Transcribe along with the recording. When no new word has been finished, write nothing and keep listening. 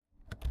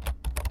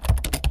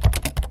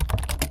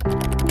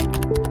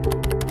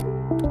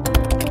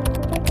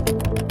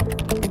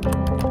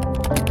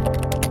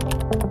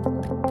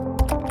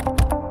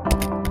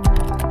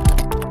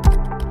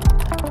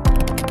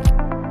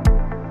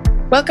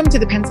Welcome to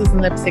the Pencils and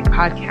Lipstick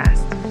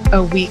podcast,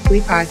 a weekly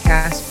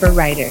podcast for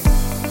writers.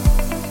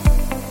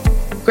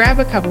 Grab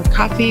a cup of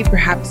coffee,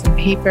 perhaps some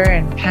paper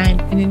and pen,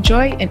 and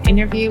enjoy an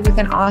interview with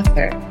an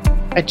author,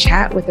 a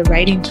chat with a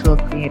writing tool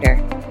creator,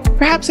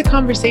 perhaps a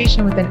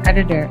conversation with an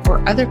editor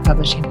or other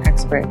publishing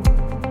expert,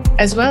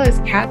 as well as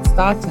Kat's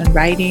thoughts on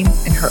writing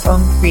and her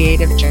own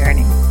creative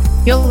journey.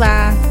 You'll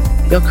laugh,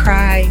 you'll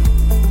cry,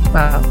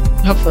 well,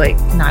 hopefully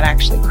not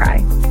actually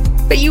cry,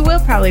 but you will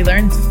probably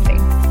learn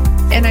something.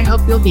 And I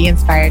hope you'll be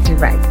inspired to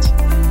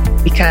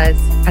write. Because,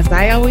 as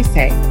I always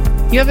say,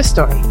 you have a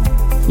story.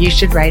 You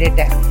should write it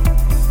down.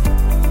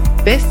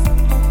 This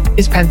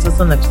is Pencils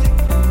and Lipstick.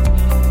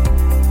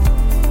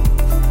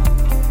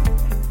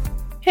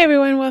 Hey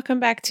everyone, welcome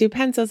back to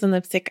Pencils and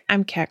Lipstick.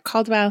 I'm Kat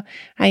Caldwell.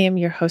 I am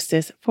your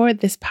hostess for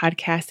this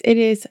podcast. It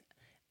is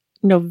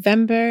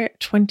November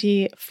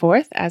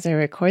 24th as I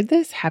record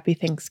this. Happy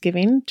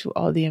Thanksgiving to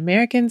all the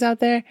Americans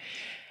out there.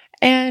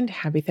 And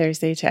happy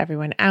Thursday to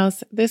everyone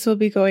else. This will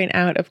be going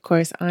out, of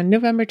course, on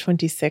November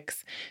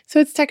 26th.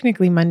 So it's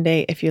technically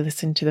Monday if you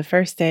listen to the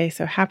first day.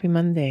 So happy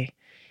Monday.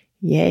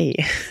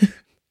 Yay.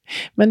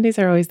 Mondays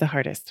are always the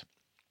hardest.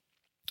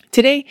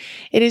 Today,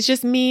 it is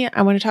just me.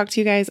 I want to talk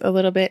to you guys a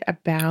little bit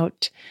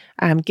about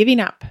giving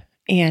up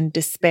and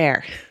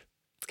despair.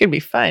 It's going to be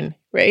fun,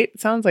 right?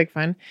 It sounds like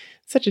fun.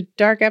 Such a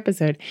dark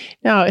episode.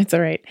 No, it's all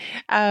right.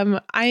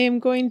 I am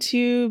going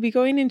to be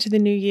going into the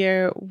new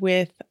year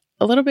with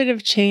a little bit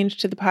of change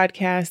to the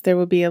podcast. There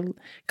will be a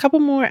couple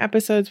more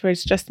episodes where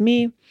it's just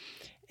me.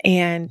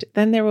 And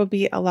then there will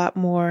be a lot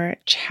more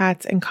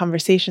chats and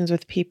conversations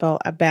with people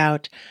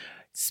about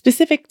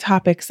specific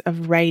topics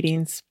of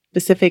writing,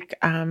 specific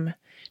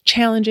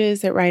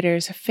challenges that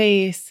writers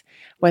face,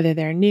 whether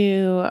they're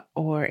new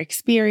or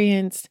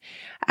experienced.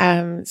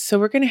 So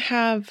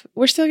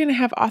we're still going to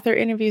have author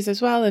interviews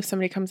as well. If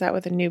somebody comes out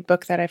with a new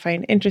book that I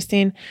find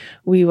interesting,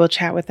 we will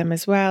chat with them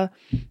as well.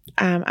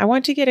 I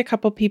want to get a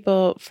couple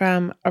people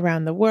from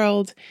around the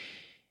world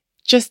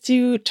just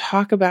to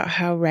talk about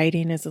how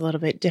writing is a little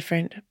bit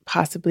different,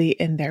 possibly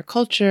in their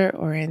culture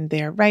or in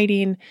their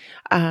writing,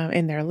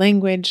 in their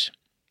language.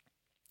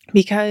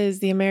 Because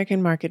the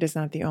American market is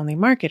not the only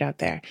market out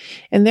there.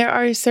 And there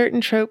are certain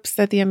tropes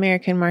that the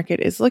American market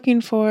is looking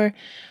for,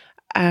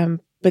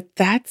 but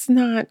that's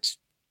not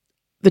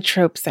the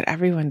tropes that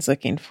everyone's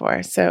looking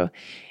for. So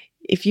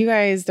if you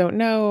guys don't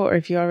know, or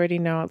if you already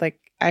know, like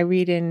I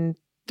read in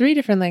 3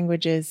 different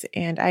languages,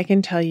 and I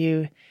can tell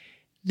you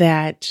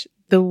that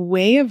the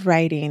way of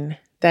writing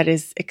that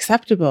is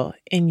acceptable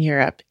in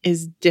Europe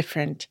is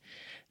different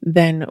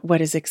than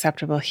what is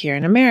acceptable here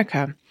in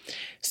America.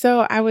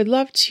 So I would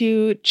love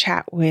to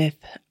chat with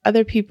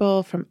other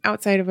people from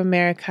outside of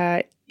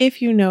America.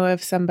 If you know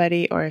of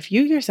somebody, or if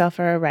you yourself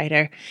are a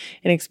writer,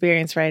 an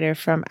experienced writer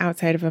from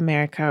outside of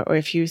America, or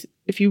if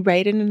you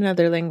write in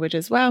another language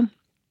as well,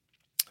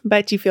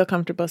 but you feel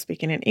comfortable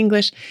speaking in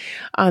English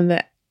on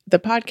the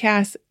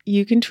podcast,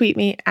 you can tweet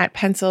me at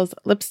Pencils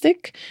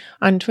Lipstick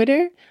on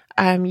Twitter.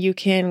 You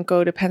can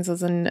go to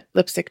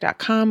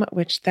pencilsandlipstick.com,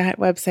 which that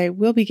website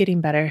will be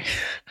getting better.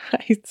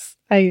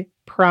 I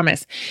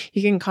promise.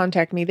 You can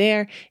contact me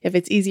there. If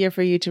it's easier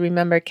for you to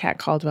remember,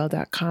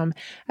 katcaldwell.com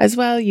as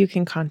well. You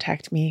can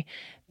contact me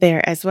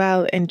there as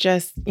well, and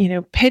just,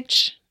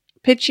 pitch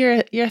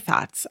your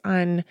thoughts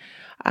on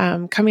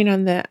coming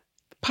on the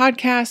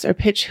podcast, or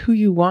pitch who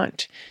you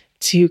want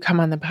to come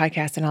on the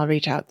podcast, and I'll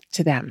reach out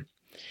to them.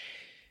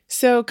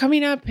 So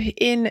coming up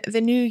in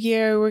the new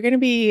year, we're going to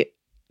be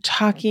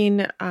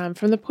talking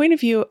from the point of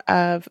view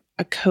of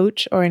a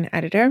coach or an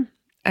editor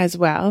as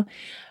well,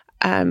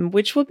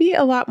 which will be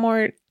a lot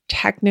more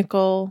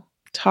technical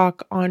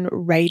talk on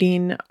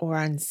writing, or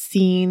on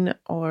scene,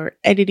 or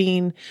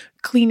editing,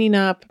 cleaning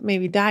up,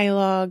 maybe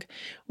dialogue.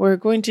 We're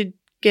going to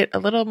get a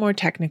little more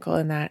technical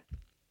in that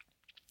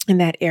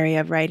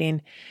area of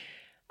writing.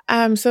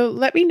 So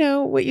let me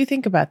know what you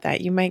think about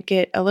that. You might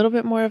get a little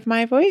bit more of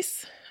my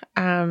voice.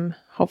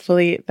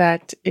 Hopefully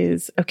that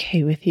is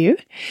okay with you.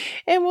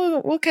 And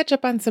we'll catch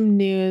up on some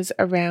news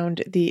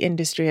around the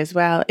industry as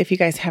well. If you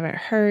guys haven't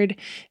heard,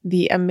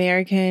 the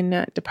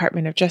American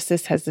Department of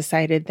Justice has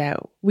decided that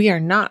we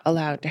are not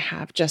allowed to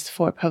have just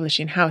 4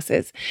 publishing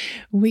houses.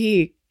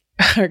 We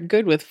are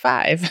good with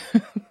 5.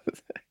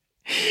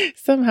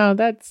 Somehow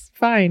that's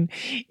fine.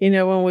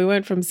 When we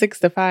went from 6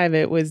 to 5,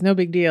 it was no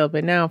big deal,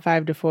 but now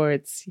 5 to 4,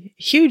 it's a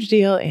huge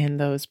deal. And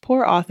those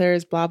poor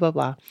authors, blah, blah,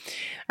 blah.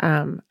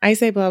 I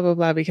say blah, blah,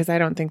 blah, because I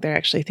don't think they're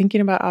actually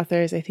thinking about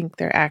authors. I think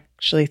they're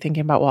actually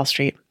thinking about Wall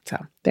Street. So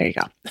there you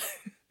go.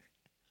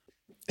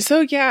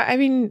 So yeah,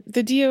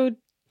 the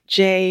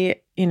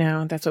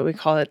DOJ, that's what we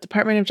call it.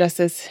 Department of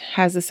Justice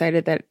has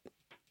decided that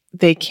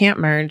they can't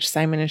merge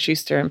Simon &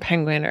 Schuster and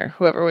Penguin, or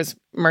whoever was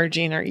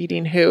merging or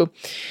eating who.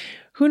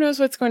 Who knows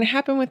what's going to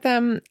happen with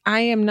them?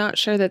 I am not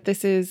sure that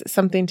this is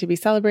something to be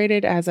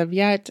celebrated as of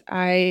yet.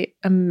 I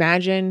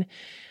imagine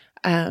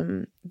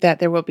that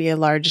there will be a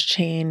large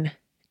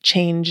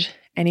change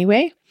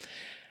anyway.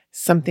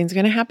 Something's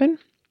going to happen.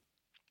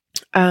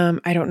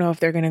 I don't know if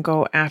they're going to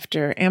go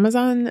after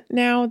Amazon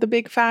now, the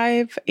big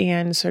five,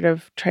 and sort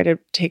of try to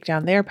take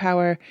down their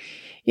power.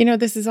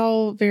 This is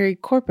all very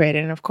corporate.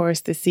 And of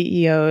course, the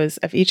CEOs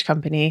of each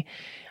company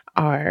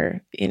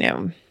are,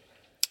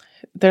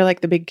 they're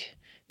like the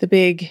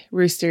big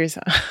roosters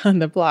on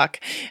the block.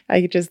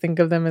 I just think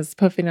of them as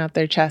puffing out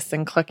their chests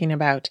and clucking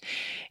about.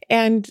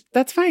 And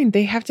that's fine.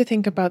 They have to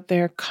think about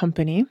their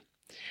company.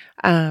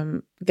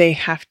 They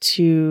have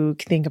to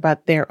think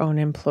about their own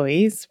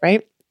employees,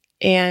 right?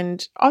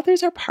 And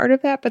authors are part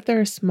of that, but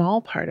they're a small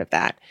part of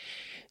that.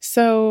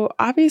 So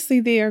obviously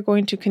they are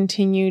going to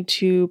continue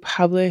to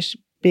publish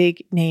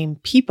big name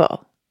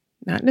people,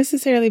 not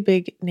necessarily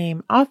big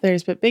name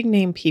authors, but big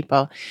name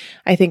people.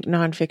 I think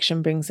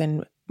nonfiction brings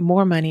in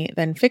more money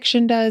than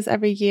fiction does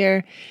every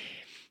year.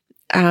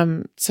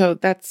 So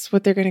that's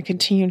what they're going to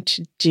continue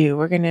to do.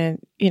 We're going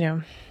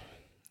to,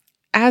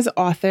 as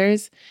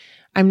authors,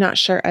 I'm not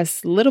sure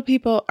us little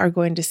people are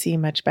going to see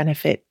much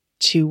benefit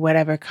to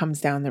whatever comes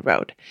down the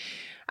road.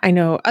 I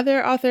know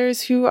other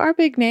authors who are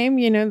big name,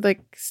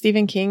 like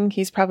Stephen King,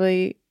 he's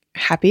probably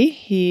happy.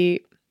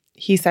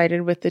 He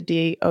sided with the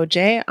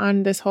DOJ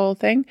on this whole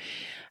thing.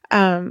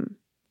 But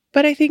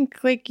I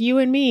think like you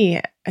and me,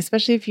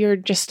 especially if you're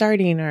just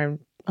starting or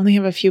only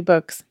have a few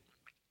books,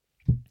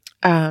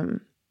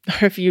 or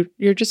if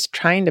you're just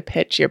trying to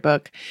pitch your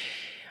book,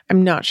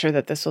 I'm not sure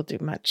that this will do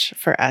much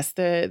for us.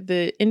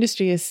 The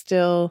industry is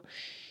still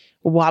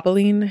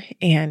wobbling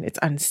and it's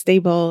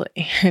unstable,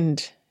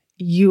 and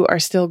you are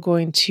still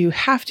going to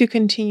have to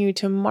continue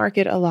to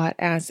market a lot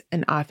as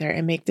an author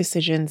and make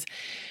decisions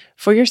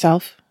for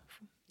yourself.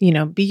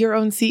 Be your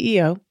own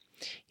CEO.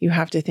 You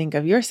have to think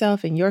of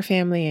yourself and your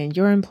family and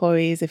your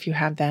employees if you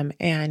have them,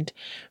 and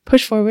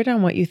push forward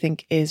on what you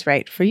think is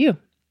right for you.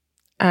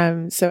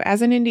 So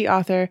as an indie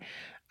author,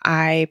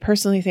 I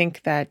personally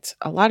think that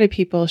a lot of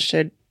people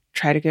should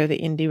try to go the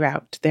indie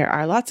route. There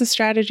are lots of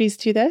strategies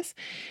to this.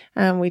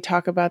 We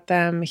talk about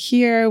them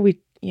here.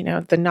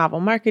 The Novel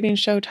Marketing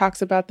Show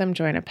talks about them.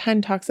 Joanna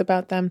Penn talks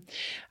about them.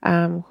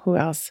 Who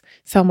else?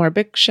 Sell More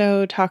Book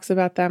Show talks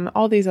about them.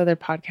 All these other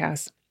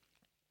podcasts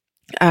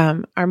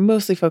are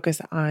mostly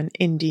focused on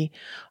indie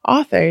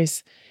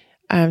authors.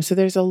 So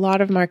there's a lot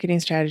of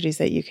marketing strategies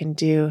that you can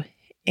do.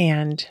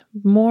 And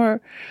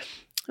more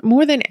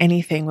than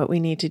anything, what we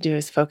need to do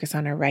is focus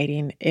on our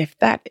writing if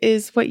that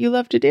is what you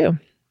love to do.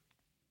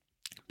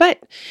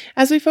 But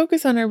as we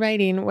focus on our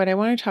writing, what I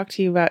want to talk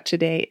to you about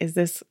today is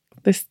this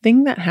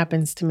thing that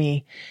happens to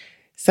me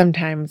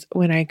sometimes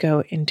when I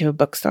go into a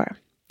bookstore.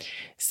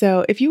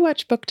 So if you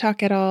watch Book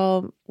Talk at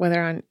all,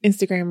 whether on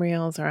Instagram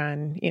Reels or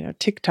on,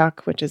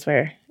 TikTok, which is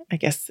where I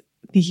guess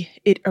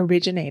it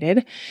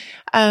originated,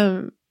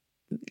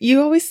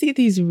 you always see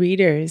these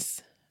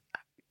readers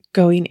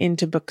going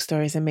into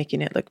bookstores and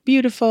making it look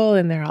beautiful,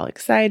 and they're all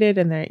excited,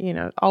 and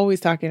they're, always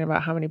talking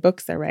about how many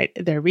books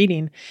they're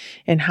reading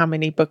and how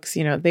many books,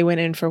 they went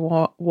in for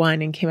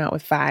one and came out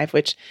with 5,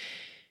 which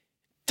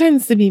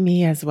tends to be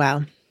me as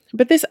well.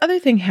 But this other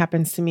thing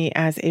happens to me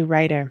as a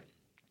writer,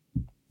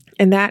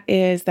 and that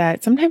is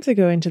that sometimes I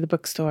go into the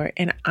bookstore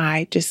and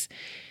I just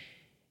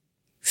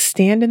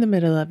stand in the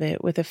middle of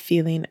it with a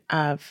feeling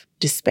of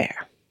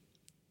despair.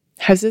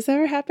 Has this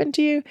ever happened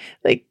to you?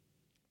 Like,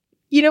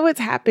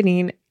 what's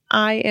happening?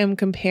 I am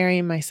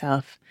comparing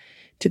myself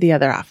to the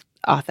other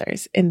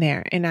authors in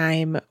there, and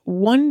I'm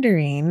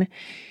wondering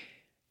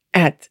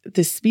at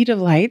the speed of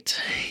light,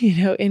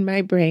 in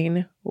my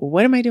brain,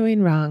 what am I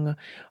doing wrong?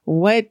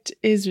 What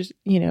is,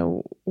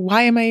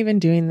 why am I even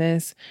doing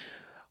this?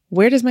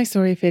 Where does my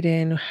story fit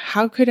in?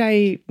 How could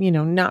I,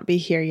 not be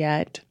here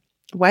yet?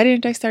 Why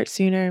didn't I start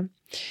sooner?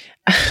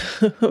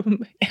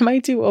 Am I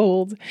too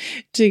old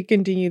to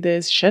continue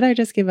this? Should I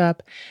just give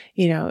up?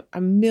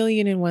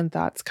 1,000,001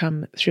 thoughts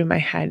come through my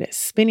head,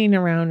 spinning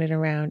around and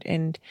around.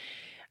 And,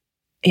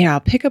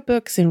 I'll pick up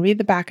books and read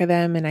the back of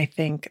them, and I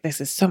think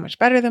this is so much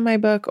better than my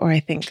book. Or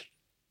I think,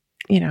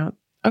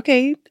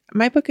 okay,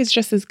 my book is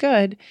just as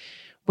good.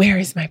 Where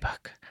is my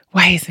book?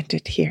 Why isn't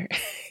it here?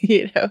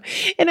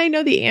 And I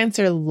know the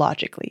answer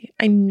logically.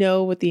 I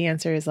know what the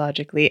answer is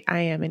logically. I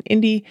am an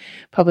indie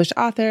published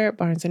author.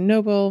 Barnes &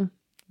 Noble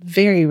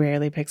very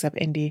rarely picks up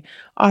indie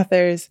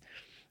authors.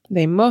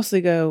 They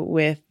mostly go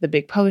with the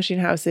big publishing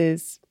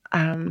houses.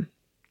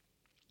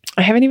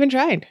 I haven't even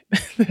tried.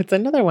 That's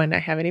another one. I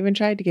haven't even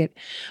tried to get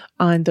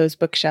on those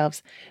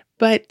bookshelves.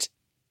 But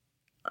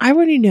I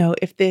want to know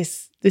if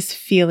this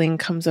feeling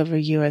comes over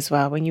you as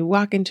well. When you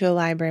walk into a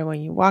library,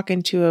 when you walk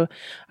into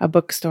a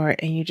bookstore,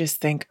 and you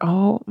just think,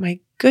 oh my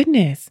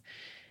goodness,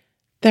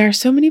 there are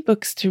so many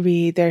books to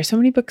read. There are so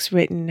many books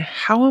written.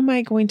 How am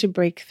I going to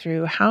break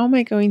through? How am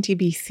I going to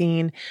be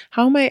seen?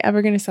 How am I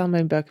ever going to sell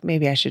my book?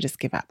 Maybe I should just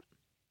give up.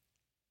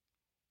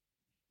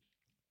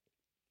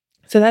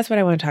 So that's what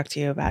I want to talk to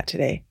you about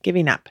today,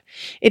 giving up.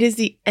 It is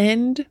the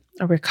end,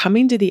 or we're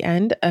coming to the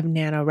end of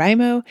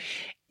NaNoWriMo.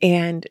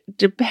 And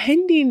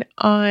depending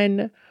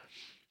on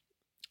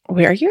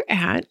where you're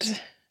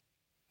at,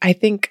 I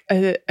think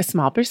a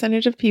small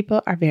percentage of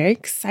people are very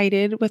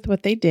excited with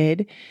what they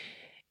did.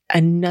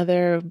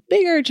 Another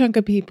bigger chunk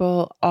of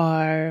people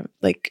are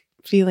like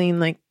feeling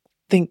like,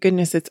 thank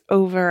goodness it's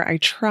over. I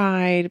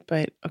tried,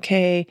 but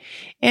okay.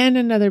 And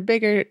another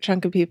bigger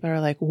chunk of people are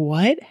like,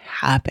 what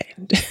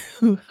happened?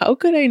 How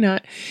could I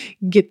not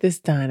get this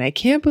done? I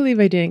can't believe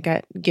I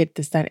didn't get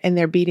this done. And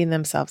they're beating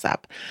themselves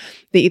up.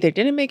 They either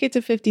didn't make it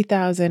to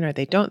 50,000 or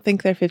they don't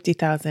think their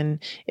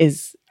 50,000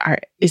 is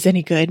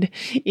any good.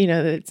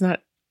 It's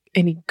not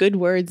any good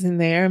words in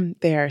there.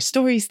 Their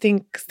story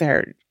stinks.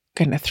 They're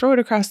going to throw it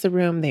across the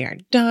room. They are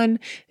done.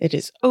 It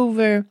is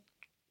over.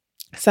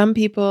 Some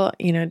people,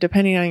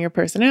 depending on your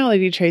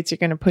personality traits, you're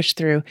going to push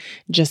through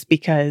just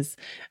because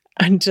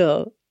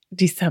until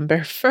December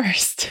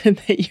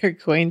 1st that you're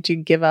going to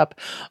give up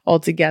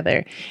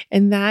altogether.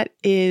 And that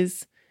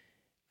is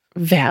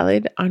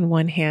valid on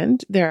one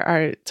hand. There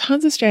are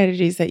tons of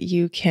strategies that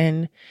you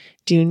can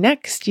do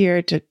next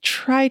year to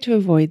try to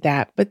avoid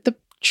that. But the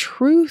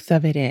truth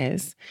of it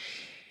is,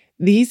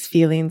 these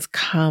feelings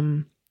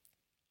come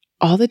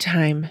all the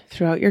time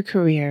throughout your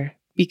career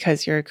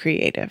because you're a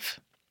creative.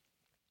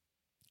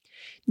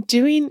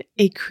 Doing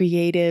a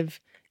creative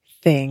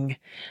thing,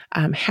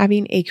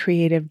 having a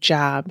creative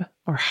job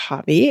or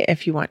hobby,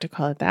 if you want to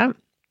call it that,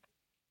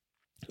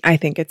 I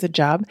think it's a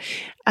job,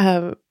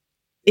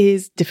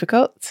 is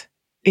difficult.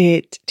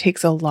 It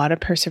takes a lot of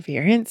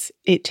perseverance.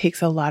 It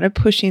takes a lot of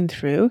pushing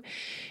through.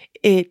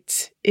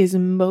 It is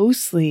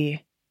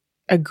mostly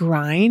a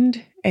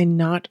grind and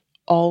not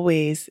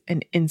always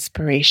an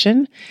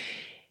inspiration.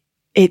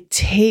 It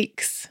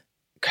takes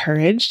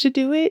courage to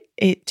do it.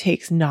 It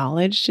takes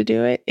knowledge to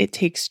do it. It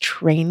takes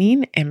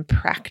training and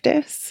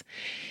practice.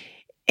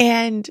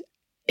 And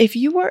if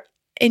you are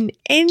in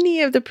any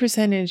of the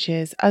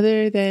percentages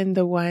other than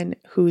the one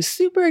who's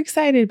super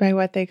excited by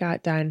what they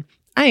got done,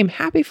 I am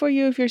happy for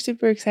you if you're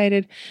super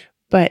excited,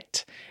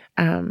 but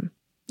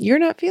you're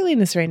not feeling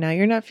this right now.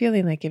 You're not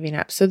feeling like giving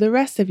up. So the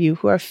rest of you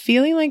who are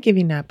feeling like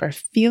giving up, or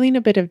feeling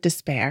a bit of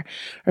despair,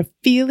 or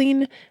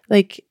feeling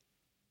like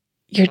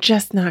you're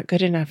just not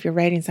good enough, your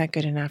writing's not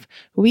good enough,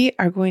 we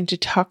are going to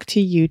talk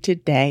to you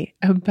today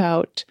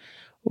about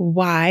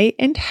why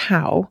and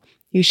how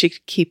you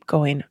should keep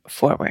going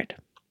forward.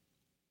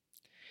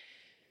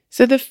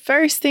 So the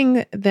first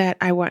thing that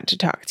I want to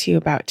talk to you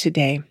about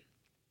today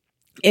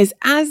is,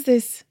 as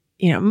this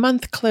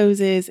month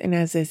closes and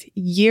as this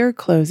year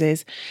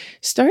closes,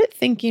 start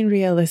thinking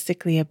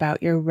realistically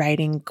about your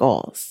writing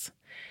goals.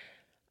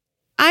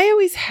 I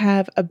always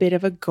have a bit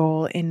of a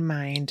goal in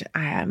mind,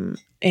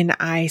 and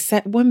I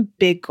set one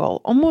big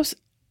goal, almost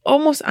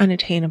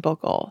unattainable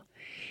goal.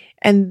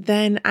 And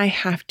then I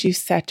have to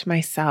set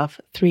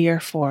myself 3 or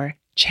 4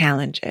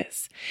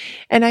 challenges.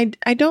 And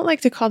I don't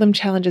like to call them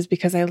challenges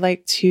because I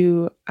like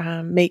to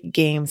make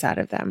games out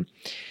of them.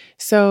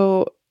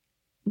 So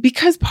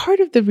because part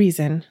of the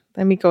reason,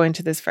 let me go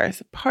into this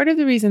first, part of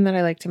the reason that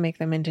I like to make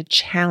them into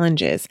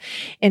challenges,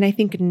 and I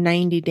think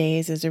 90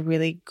 days is a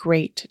really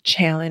great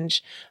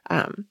challenge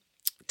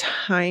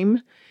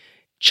time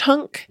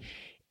chunk,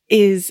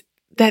 is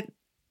that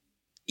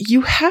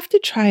you have to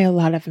try a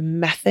lot of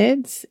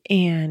methods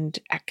and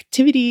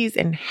activities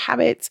and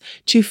habits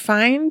to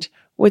find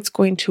what's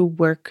going to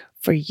work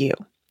for you.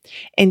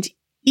 And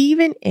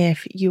even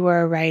if you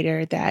are a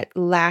writer that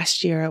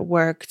last year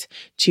worked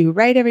to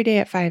write every day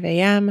at 5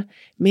 a.m.,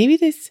 maybe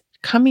this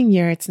coming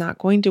year it's not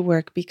going to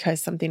work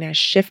because something has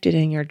shifted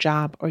in your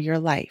job or your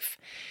life.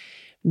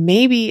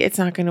 Maybe it's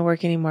not going to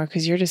work anymore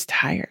because you're just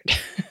tired.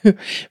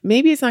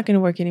 Maybe it's not going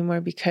to work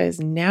anymore because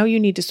now you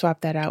need to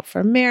swap that out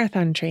for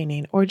marathon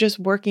training, or just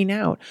working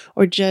out,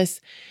 or just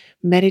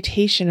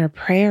meditation or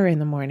prayer in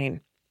the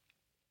morning.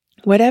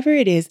 Whatever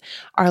it is,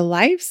 our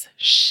lives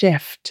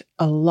shift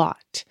a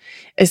lot,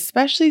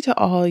 especially to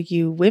all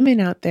you women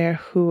out there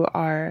who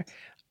are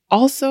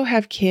also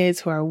have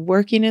kids, who are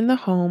working in the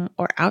home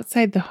or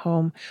outside the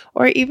home,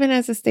 or even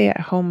as a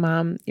stay-at-home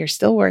mom, you're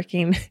still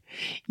working.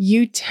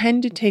 You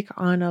tend to take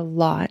on a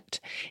lot,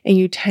 and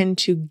you tend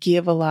to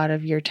give a lot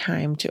of your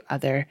time to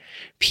other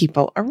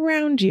people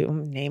around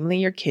you, namely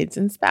your kids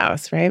and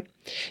spouse, right?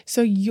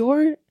 So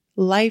your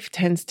life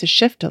tends to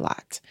shift a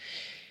lot.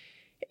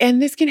 And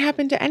this can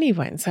happen to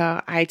anyone.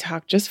 So I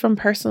talk just from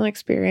personal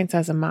experience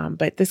as a mom,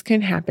 but this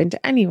can happen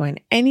to anyone.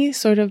 Any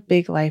sort of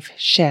big life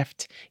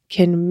shift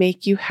can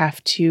make you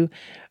have to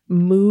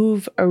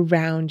move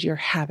around your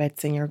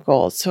habits and your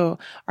goals. So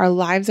our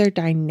lives are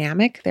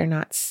dynamic. They're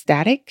not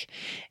static.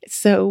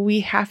 So we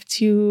have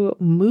to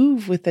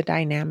move with the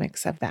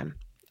dynamics of them.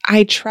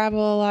 I travel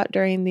a lot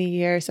during the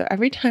year, so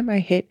every time I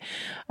hit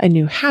a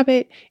new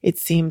habit, it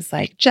seems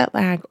like jet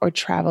lag or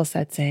travel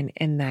sets in,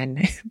 and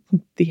then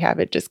the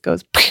habit just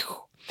goes,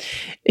 So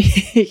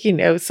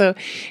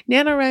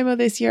NaNoWriMo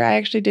this year, I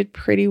actually did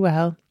pretty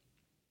well.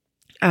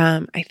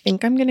 I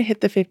think I'm going to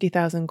hit the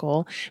 50,000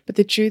 goal, but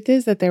the truth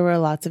is that there were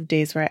lots of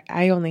days where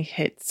I only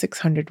hit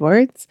 600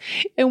 words,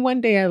 and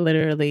one day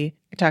I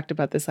talked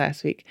about this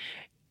last week,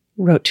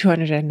 wrote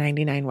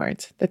 299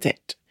 words. That's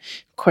it.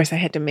 Of course, I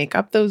had to make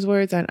up those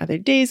words on other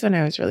days when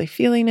I was really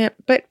feeling it,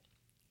 but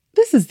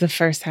this is the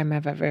first time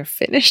I've ever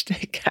finished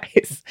it,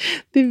 guys.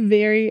 The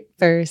very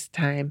first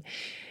time.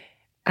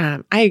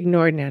 I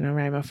ignored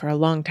NaNoWriMo for a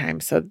long time,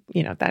 so,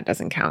 that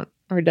doesn't count.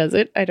 Or does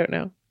it? I don't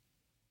know.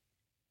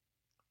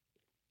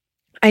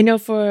 I know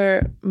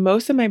for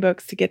most of my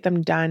books, to get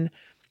them done,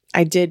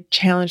 I did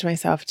challenge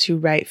myself to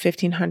write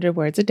 1,500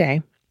 words a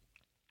day.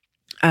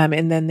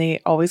 And then they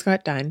always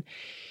got done.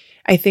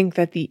 I think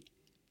that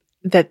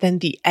then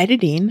the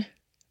editing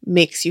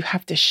makes you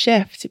have to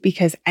shift,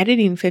 because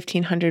editing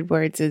 1,500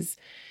 words is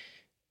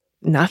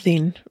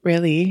nothing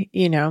really,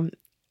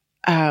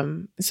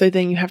 so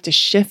then you have to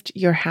shift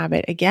your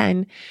habit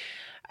again.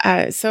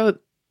 So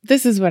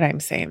this is what I'm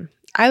saying.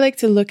 I like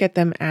to look at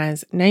them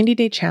as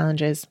 90-day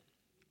challenges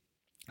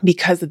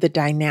because of the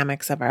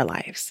dynamics of our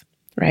lives,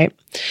 right?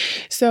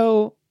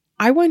 So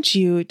I want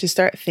you to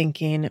start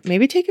thinking,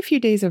 maybe take a few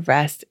days of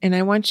rest, and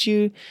I want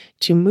you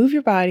to move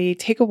your body,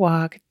 take a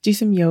walk, do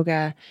some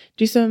yoga,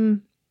 do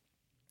some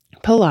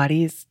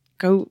Pilates,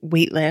 go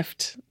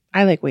weightlift.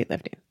 I like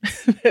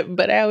weightlifting,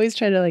 but I always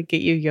try to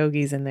get you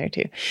yogis in there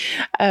too.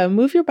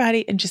 Move your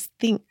body and just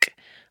think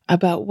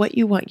about what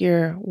you want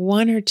your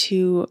 1 or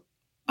 2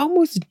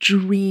 almost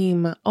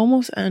dream,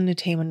 almost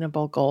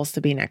unattainable goals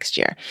to be next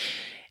year.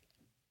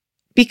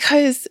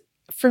 Because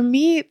for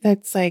me,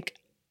 that's I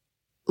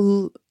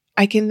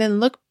can then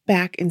look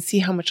back and see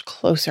how much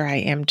closer I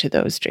am to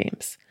those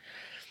dreams.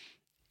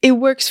 It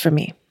works for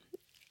me.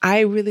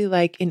 I really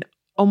like an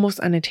almost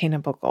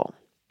unattainable goal.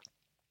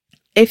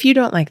 If you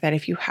don't like that,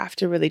 if you have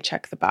to really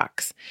check the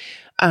box,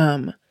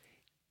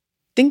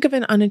 think of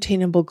an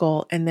unattainable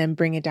goal and then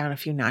bring it down a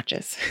few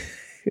notches.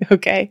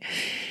 Okay.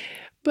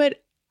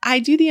 But I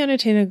do the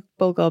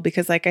unattainable goal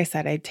because, like I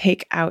said, I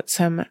take out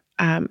some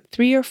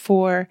 3 or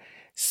 4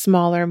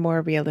 smaller,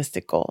 more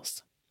realistic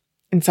goals.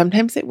 And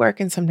sometimes they work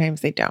and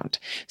sometimes they don't.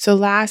 So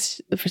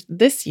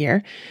this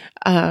year,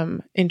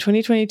 in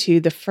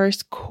 2022, the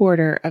first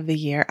quarter of the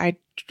year,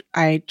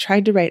 I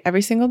tried to write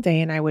every single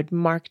day, and I would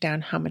mark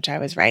down how much I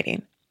was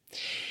writing.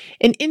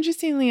 And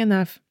interestingly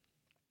enough,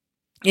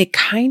 it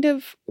kind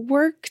of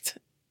worked,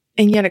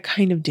 and yet it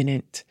kind of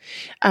didn't.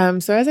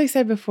 So as I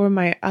said before,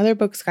 my other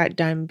books got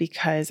done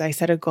because I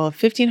set a goal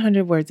of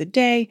 1,500 words a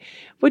day,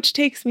 which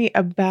takes me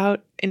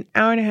about an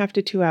hour and a half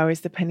to 2 hours,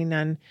 depending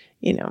on,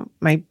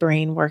 my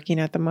brain working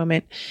at the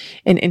moment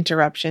and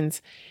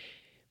interruptions.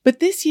 But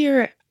this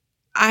year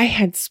I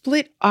had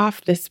split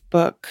off this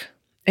book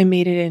and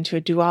made it into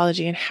a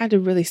duology and had to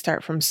really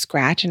start from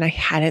scratch. And I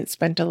hadn't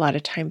spent a lot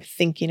of time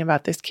thinking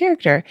about this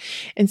character.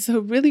 And so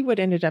really what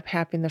ended up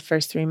happening the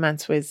first 3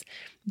 months was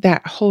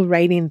that whole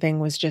writing thing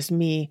was just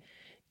me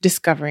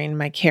discovering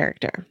my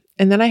character.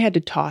 And then I had to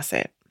toss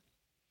it.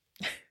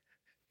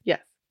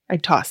 Yes, I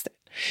tossed it.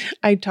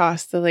 I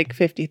tossed the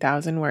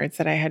 50,000 words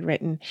that I had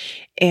written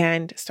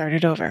and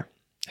started over.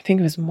 I think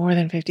it was more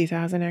than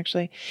 50,000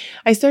 actually.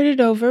 I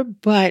started over,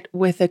 but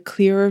with a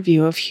clearer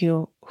view of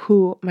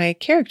who my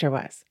character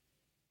was.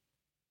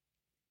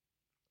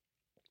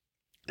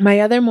 My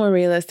other more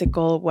realistic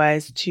goal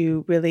was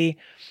to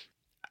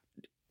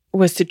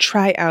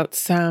try out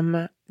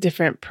some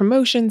different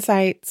promotion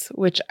sites,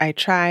 which I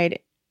tried,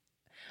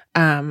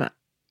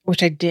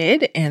 which I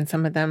did, and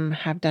some of them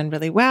have done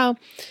really well.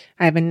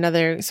 I have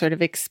another sort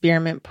of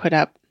experiment put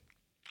up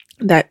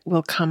that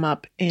will come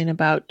up in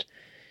about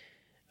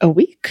a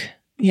week.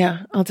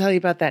 Yeah, I'll tell you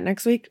about that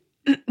next week,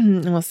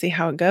 and we'll see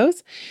how it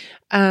goes.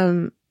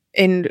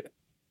 And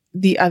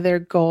the other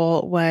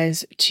goal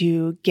was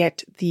to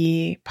get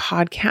the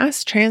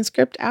podcast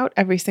transcript out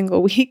every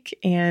single week,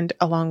 and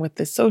along with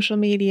the social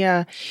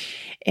media,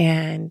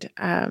 and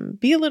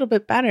be a little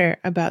bit better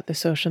about the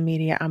social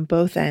media on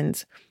both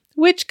ends,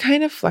 which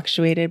kind of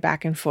fluctuated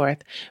back and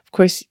forth. Of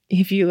course,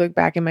 if you look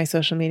back in my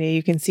social media,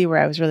 you can see where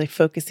I was really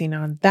focusing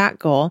on that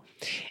goal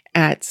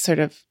at sort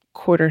of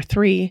quarter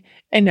 3,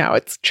 and now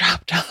it's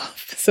dropped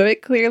off. So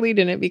it clearly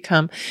didn't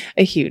become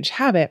a huge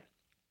habit.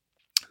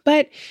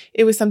 But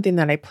it was something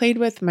that I played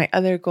with. My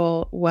other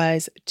goal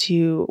was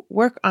to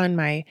work on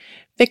my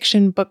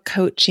fiction book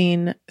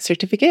coaching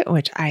certificate,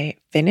 which I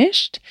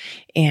finished,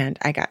 and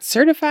I got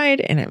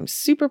certified, and I'm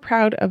super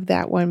proud of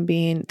that one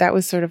that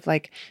was sort of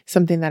like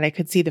something that I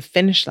could see the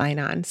finish line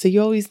on. So you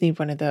always need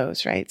one of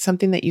those, right?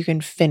 Something that you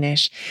can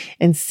finish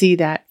and see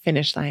that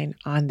finish line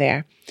on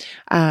there.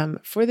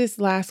 For this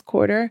last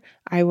quarter,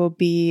 I will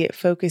be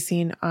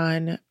focusing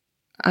on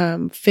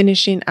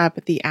finishing up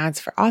the Ads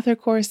for Author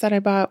course that I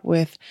bought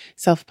with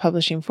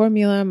Self-Publishing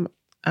Formula.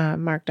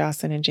 Mark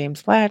Dawson and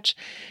James Blatch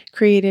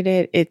created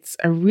it. It's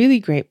a really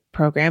great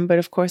program, but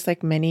of course,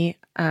 like many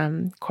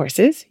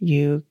courses,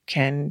 you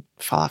can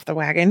fall off the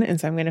wagon.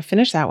 And so I'm going to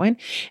finish that one.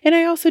 And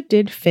I also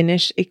did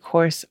finish a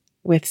course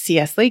with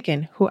C.S.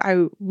 Lakin, who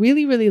I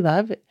really, really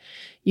love.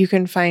 You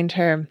can find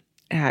her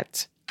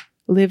at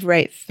Live,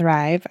 Write,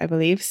 Thrive, I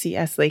believe,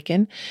 C.S.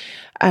 Lakin.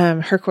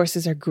 Her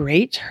courses are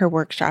great. Her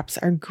workshops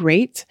are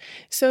great.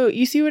 So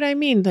you see what I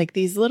mean? Like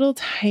these little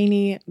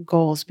tiny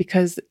goals,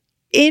 because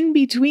in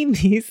between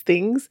these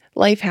things,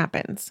 life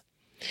happens.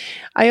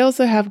 I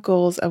also have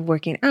goals of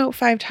working out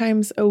 5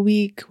 times a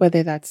week,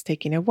 whether that's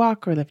taking a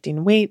walk or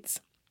lifting weights.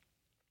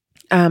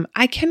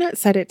 I cannot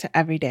set it to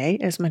every day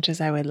as much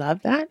as I would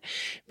love that,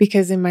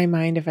 because in my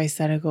mind, if I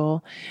set a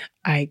goal,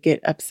 I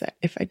get upset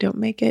if I don't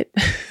make it.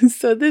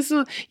 So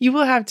you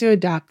will have to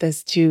adopt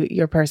this to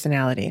your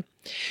personality.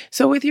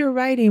 So with your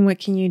writing, what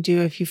can you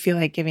do if you feel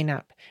like giving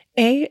up?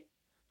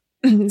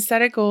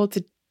 Set a goal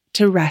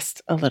to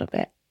rest a little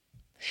bit,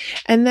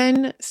 and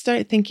then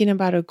start thinking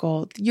about a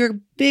goal. Your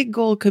big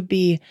goal could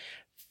be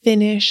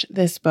finish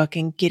this book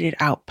and get it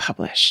out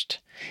published.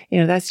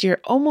 That's your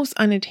almost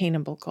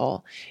unattainable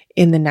goal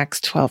in the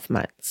next 12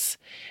 months.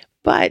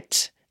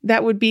 But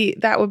that would be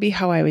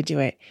how I would do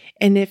it.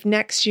 And if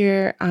next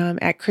year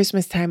at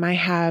Christmas time, I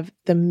have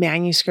the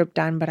manuscript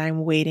done, but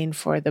I'm waiting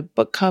for the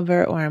book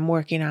cover, or I'm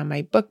working on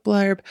my book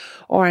blurb,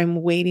 or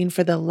I'm waiting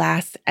for the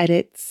last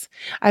edits,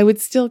 I would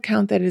still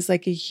count that as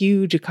like a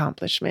huge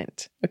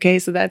accomplishment. Okay.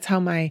 So that's how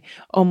my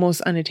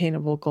almost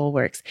unattainable goal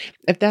works.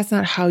 If that's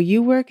not how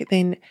you work,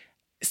 then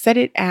set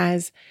it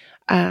as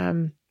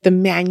the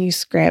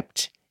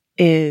manuscript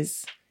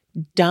is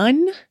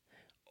done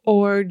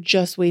or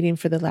just waiting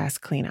for the last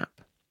cleanup.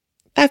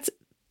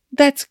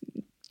 That's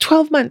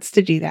 12 months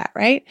to do that,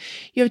 right?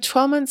 You have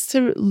 12 months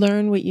to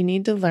learn what you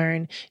need to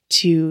learn,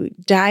 to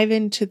dive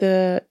into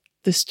the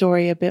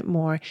story a bit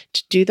more,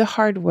 to do the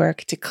hard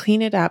work, to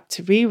clean it up,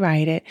 to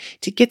rewrite it,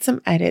 to get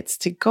some edits,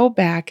 to go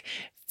back,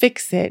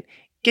 fix it,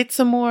 get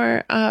some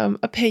more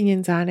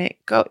opinions on it.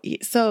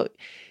 So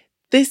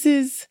this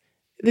is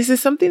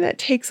something that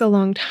takes a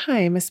long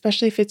time,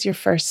 especially if it's your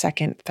first,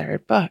 second,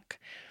 third book.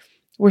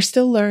 We're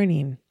still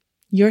learning.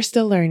 You're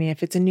still learning.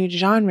 If it's a new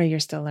genre,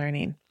 you're still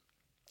learning.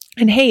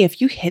 And hey,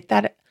 if you hit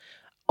that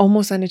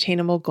almost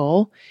unattainable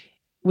goal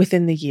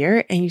within the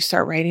year and you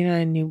start writing on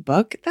a new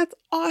book, that's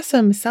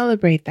awesome.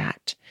 Celebrate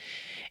that.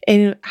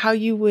 And how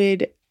you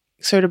would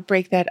sort of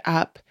break that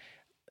up,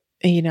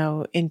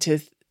 into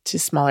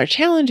smaller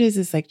challenges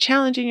is like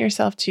challenging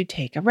yourself to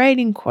take a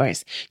writing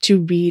course,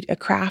 to read a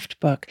craft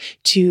book,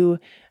 to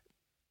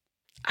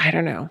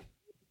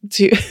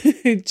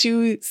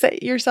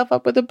set yourself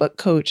up with a book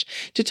coach,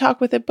 to talk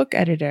with a book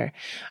editor.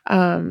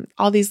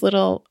 All these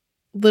little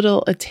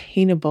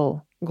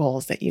attainable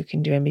goals that you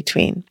can do in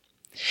between.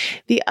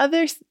 The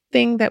other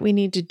thing that we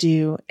need to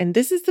do, and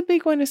this is the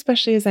big one,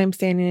 especially as I'm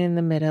standing in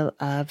the middle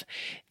of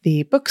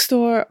the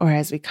bookstore or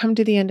as we come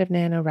to the end of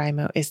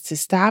NaNoWriMo, is to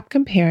stop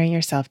comparing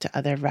yourself to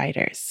other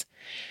writers.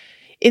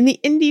 In the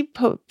indie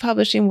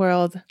publishing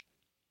world,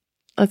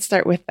 let's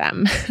start with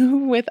them,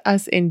 with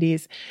us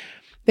indies.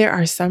 There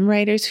are some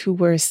writers who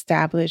were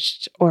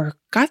established or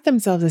got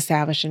themselves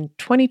established in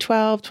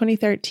 2012,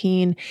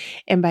 2013,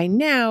 and by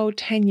now,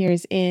 10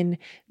 years in,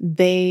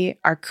 they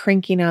are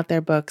cranking out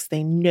their books.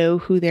 They know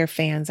who their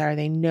fans are.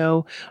 They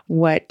know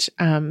what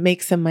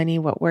makes them money,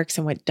 what works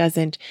and what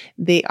doesn't.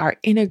 They are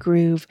in a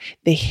groove.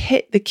 They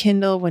hit the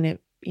Kindle when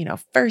it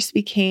first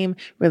became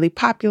really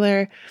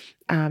popular.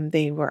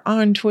 They were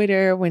on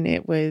Twitter when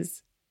it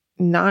was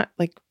not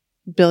like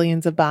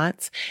billions of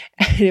bots,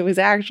 and it was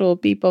actual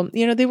people.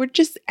 They were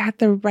just at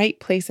the right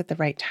place at the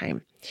right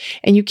time.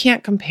 And you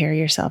can't compare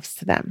yourselves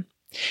to them.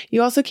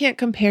 You also can't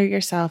compare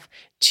yourself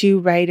to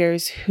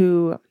writers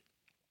who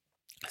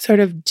sort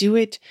of do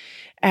it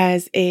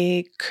as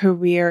a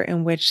career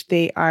in which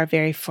they are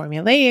very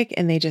formulaic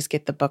and they just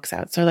get the books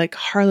out. So like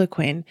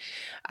Harlequin,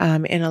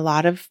 and a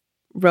lot of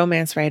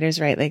romance writers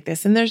write like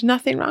this, and there's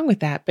nothing wrong with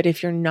that. But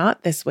if you're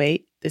not this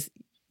way,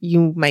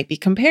 you might be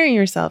comparing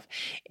yourself,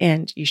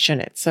 and you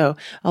shouldn't. So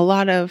a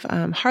lot of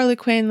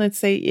Harlequin, let's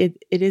say it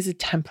is a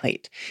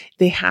template.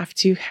 They have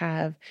to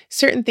have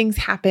certain things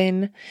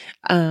happen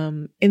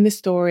in the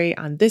story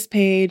on this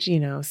page,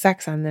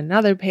 sex on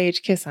another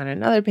page, kiss on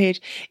another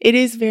page. It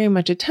is very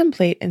much a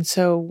template. And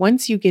so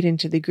once you get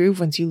into the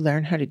groove, once you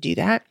learn how to do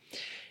that,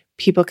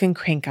 people can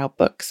crank out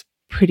books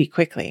pretty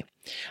quickly.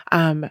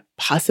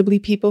 Possibly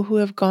people who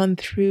have gone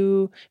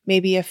through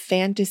maybe a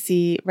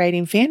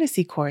writing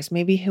fantasy course,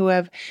 maybe who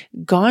have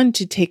gone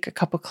to take a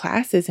couple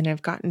classes and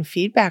have gotten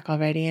feedback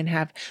already and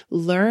have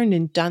learned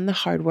and done the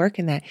hard work,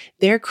 and that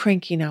they're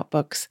cranking out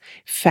books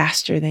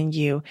faster than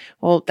you.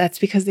 Well, that's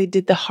because they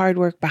did the hard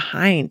work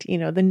behind,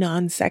 the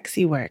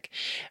non-sexy work.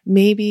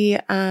 Maybe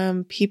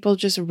people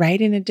just write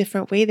in a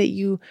different way that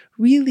you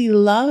really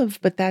love,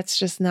 but that's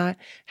just not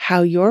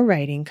how your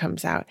writing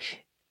comes out.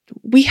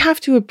 We have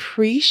to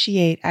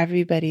appreciate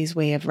everybody's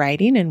way of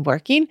writing and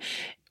working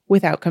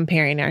without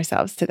comparing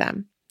ourselves to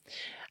them.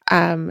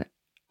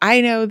 I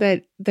know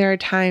that there are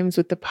times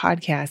with the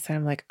podcast that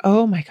I'm like,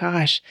 oh my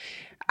gosh,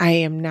 I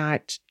am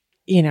not,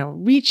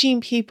 reaching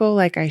people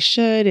like I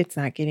should. It's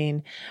not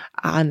getting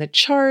on the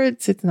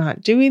charts. It's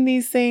not doing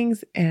these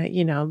things. And,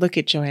 look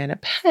at Joanna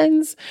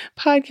Penn's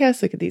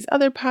podcast, look at these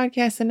other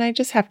podcasts. And I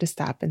just have to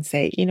stop and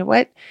say, you know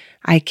what?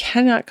 I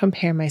cannot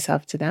compare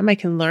myself to them. I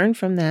can learn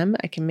from them.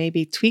 I can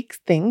maybe tweak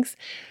things,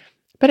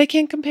 but I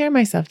can't compare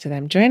myself to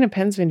them. Joanna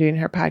Penn's been doing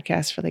her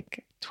podcast for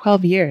like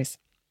 12 years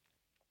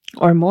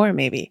or more,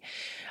 maybe.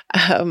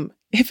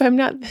 If I'm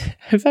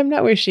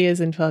not where she is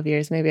in 12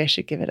 years, maybe I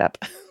should give it up.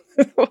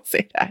 We'll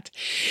say that.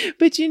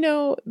 But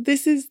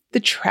this is the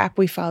trap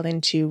we fall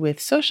into with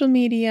social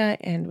media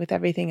and with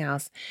everything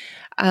else.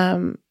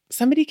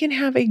 Somebody can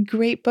have a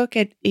great book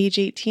at age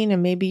 18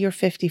 and maybe you're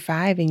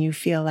 55 and you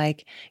feel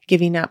like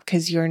giving up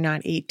because you're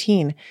not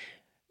 18.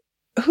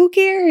 Who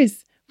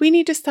cares? We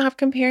need to stop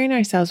comparing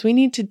ourselves. We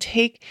need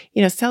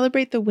to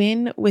celebrate the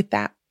win with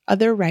that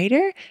other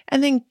writer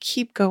and then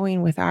keep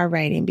going with our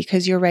writing,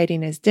 because your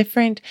writing is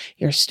different.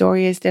 Your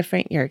story is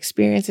different. Your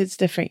experience is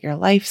different. Your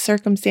life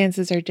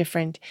circumstances are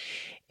different.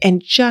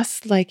 And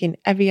just like in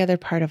every other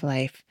part of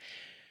life,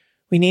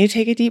 we need to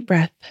take a deep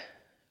breath.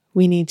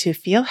 We need to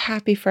feel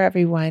happy for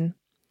everyone,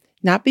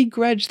 not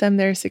begrudge them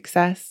their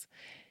success,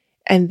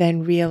 and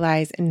then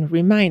realize and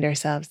remind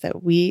ourselves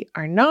that we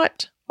are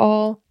not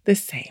all the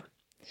same.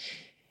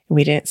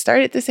 We didn't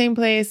start at the same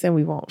place and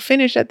we won't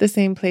finish at the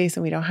same place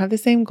and we don't have the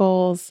same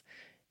goals.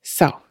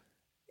 So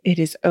it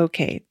is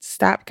okay.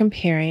 Stop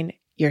comparing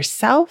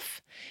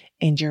yourself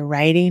and your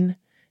writing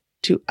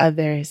to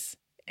others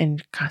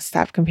and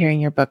stop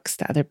comparing your books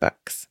to other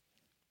books.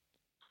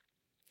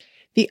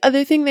 The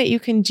other thing that you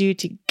can do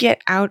to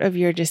get out of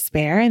your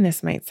despair, and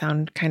this might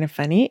sound kind of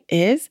funny,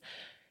 is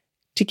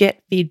to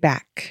get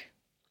feedback.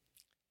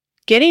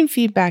 Getting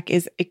feedback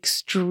is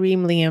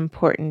extremely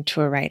important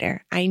to a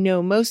writer. I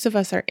know most of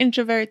us are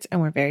introverts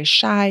and we're very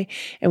shy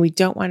and we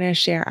don't want to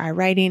share our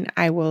writing.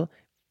 I will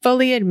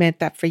fully admit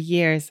that for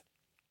years,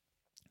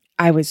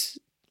 I was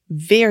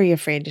very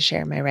afraid to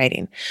share my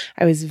writing.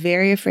 I was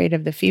very afraid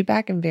of the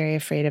feedback and very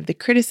afraid of the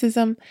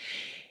criticism.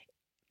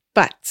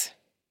 But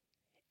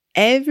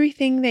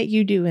everything that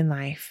you do in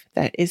life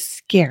that is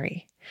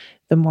scary,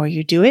 the more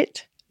you do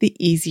it, the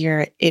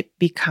easier it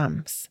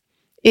becomes.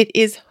 It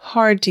is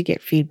hard to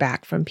get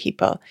feedback from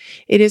people.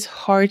 It is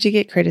hard to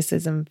get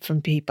criticism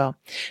from people.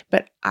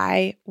 But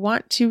I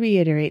want to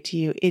reiterate to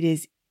you, it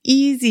is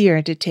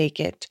easier to take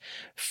it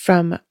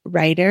from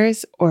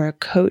writers or a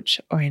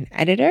coach or an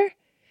editor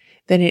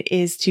than it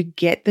is to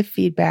get the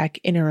feedback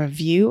in a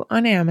review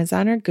on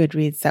Amazon or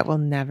Goodreads that will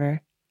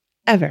never,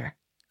 ever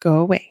go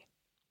away.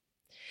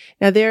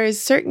 Now, there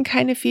is certain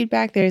kind of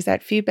feedback. There is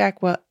that feedback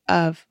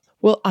of,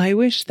 I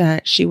wish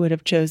that she would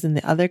have chosen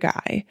the other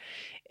guy.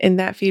 And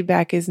that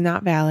feedback is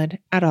not valid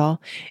at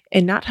all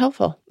and not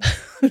helpful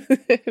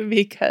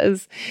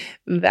because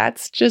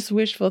that's just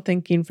wishful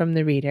thinking from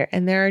the reader.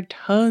 And there are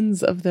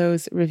tons of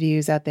those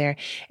reviews out there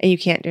and you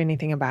can't do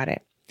anything about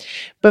it.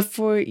 But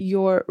for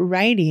your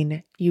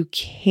writing, you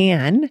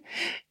can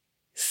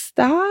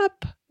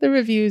stop the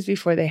reviews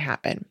before they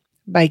happen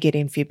by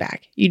getting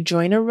feedback. You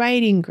join a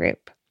writing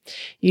group.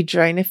 You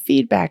join a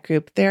feedback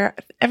group.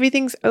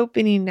 Everything's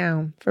opening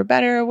now, for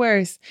better or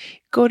worse.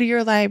 Go to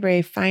your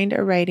library, find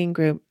a writing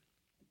group.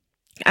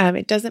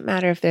 It doesn't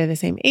matter if they're the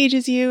same age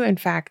as you. In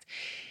fact,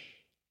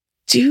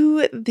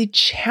 do the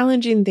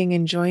challenging thing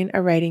and join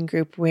a writing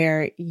group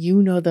where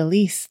you know the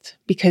least,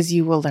 because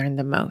you will learn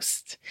the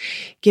most.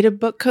 Get a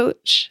book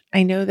coach.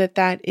 I know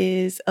that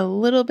is a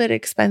little bit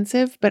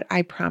expensive, but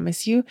I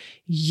promise you,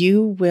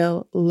 you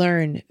will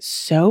learn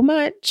so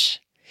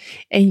much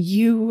and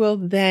you will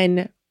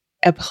then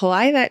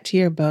apply that to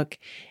your book,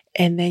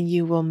 and then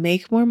you will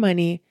make more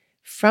money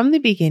from the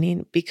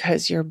beginning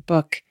because your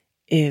book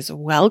is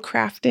well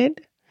crafted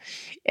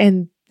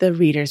and the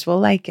readers will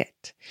like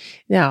it.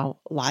 Now,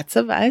 lots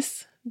of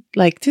us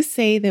like to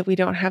say that we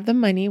don't have the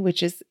money,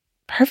 which is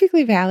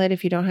perfectly valid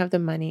if you don't have the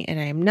money. And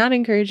I am not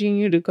encouraging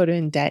you to go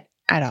in debt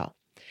at all.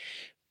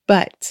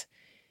 But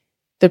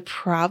the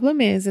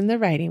problem is, in the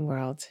writing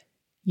world,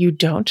 you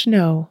don't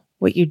know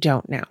what you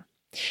don't know.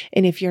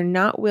 And if you're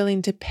not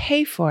willing to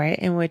pay for it,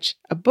 in which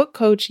a book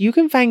coach, you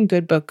can find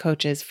good book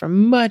coaches for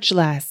much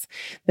less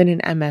than an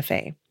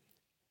MFA.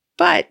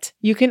 But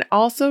you can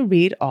also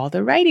read all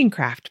the writing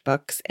craft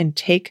books and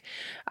take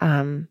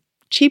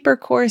cheaper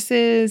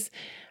courses.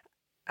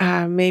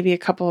 Maybe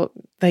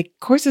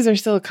courses are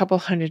still a couple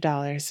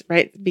 $100s,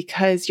 right?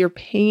 Because you're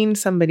paying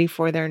somebody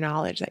for their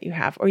knowledge that you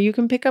have. Or you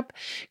can pick up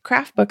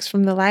craft books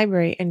from the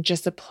library and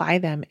just apply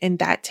them. And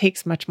that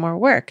takes much more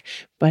work,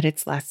 but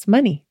it's less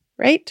money,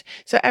 right?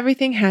 So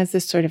everything has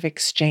this sort of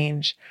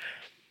exchange.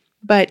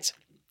 But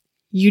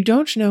you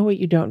don't know what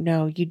you don't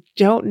know. You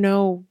don't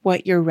know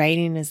what your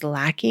writing is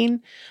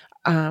lacking,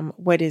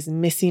 what is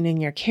missing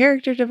in your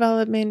character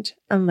development,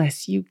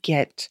 unless you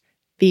get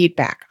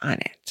feedback on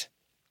it.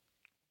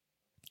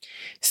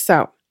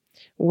 So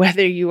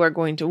whether you are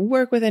going to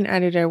work with an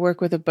editor,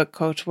 work with a book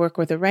coach, work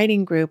with a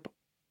writing group,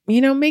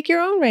 make your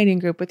own writing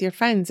group with your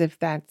friends if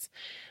that's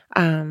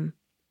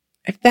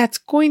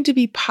going to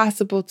be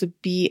possible, to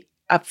be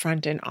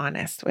upfront and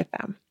honest with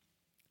them.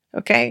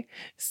 Okay.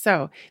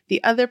 So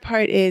the other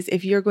part is,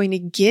 if you're going to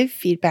give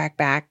feedback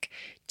back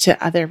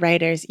to other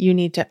writers, you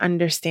need to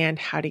understand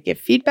how to give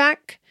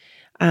feedback,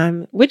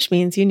 which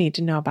means you need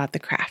to know about the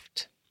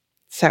craft.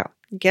 So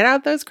get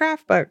out those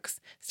craft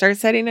books, start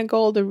setting a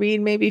goal to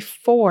read maybe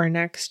 4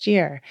 next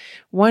year,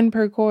 1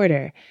 per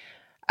quarter.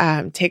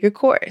 Take a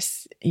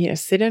course,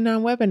 sit in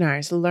on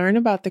webinars, learn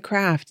about the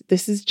craft.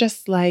 This is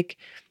just like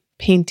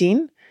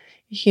painting,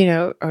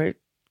 or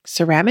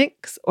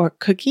ceramics or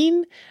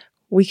cooking.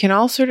 we can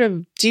all sort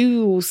of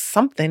do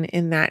something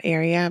in that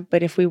area.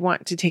 But if we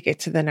want to take it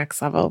to the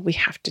next level, we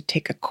have to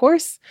take a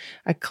course,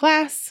 a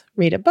class,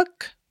 read a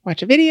book,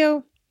 watch a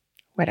video,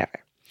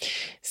 whatever.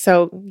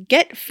 So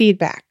get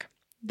feedback.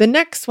 The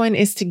next one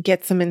is to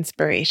get some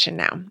inspiration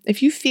now.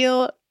 If you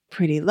feel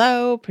pretty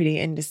low, pretty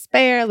in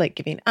despair, like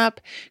giving up,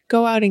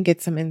 go out and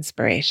get some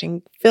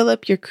inspiration. Fill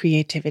up your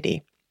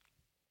creativity.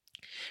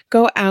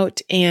 Go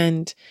out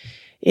and,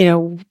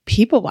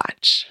 people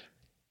watch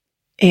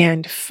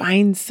and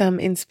find some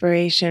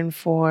inspiration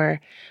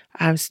for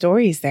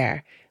stories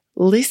there.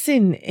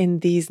 Listen in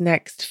these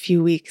next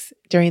few weeks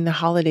during the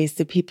holidays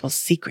to people's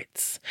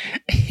secrets.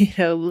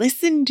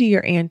 Listen to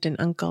your aunt and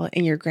uncle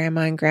and your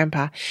grandma and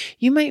grandpa.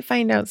 You might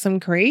find out some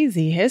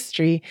crazy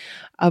history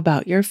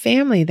about your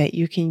family that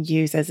you can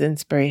use as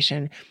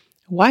inspiration.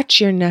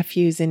 Watch your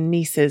nephews and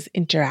nieces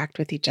interact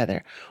with each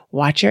other.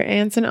 Watch your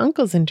aunts and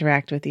uncles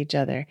interact with each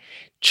other.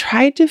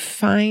 Try to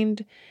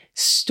find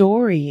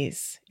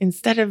stories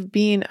instead of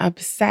being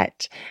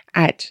upset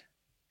at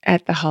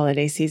the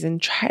holiday season.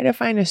 Try to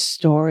find a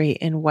story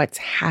in what's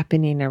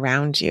happening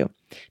around you.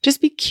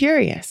 Just be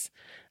curious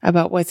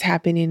about what's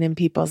happening in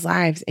people's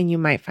lives, and you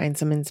might find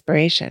some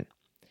inspiration.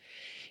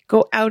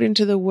 Go out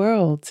into the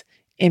world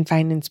and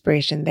find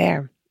inspiration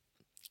there.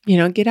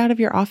 Get out of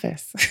your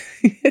office.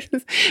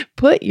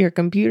 Put your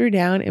computer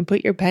down and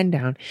put your pen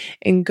down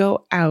and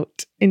go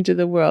out into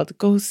the world.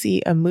 Go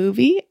see a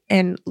movie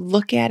and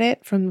look at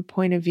it from the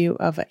point of view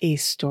of a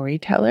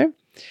storyteller.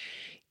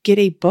 Get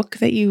a book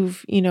that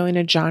you've, in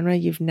a genre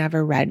you've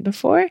never read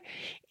before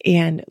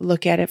and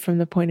look at it from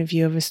the point of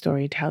view of a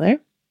storyteller.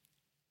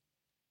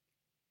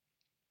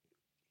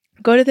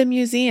 Go to the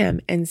museum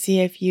and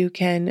see if you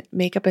can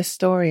make up a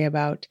story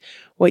about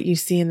what you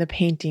see in the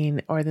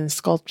painting or the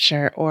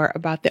sculpture or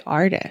about the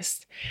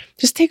artist.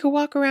 Just take a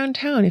walk around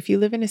town. If you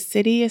live in a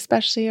city,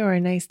 especially, or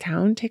a nice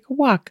town, take a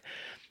walk.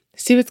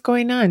 See what's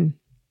going on.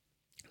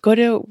 Go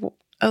to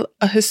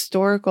a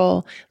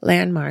historical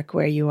landmark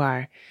where you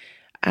are.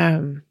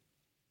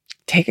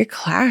 Take a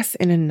class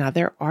in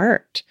another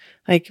art.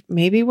 Like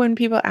maybe when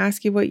people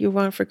ask you what you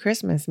want for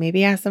Christmas,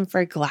 maybe ask them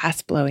for a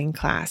glass blowing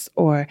class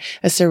or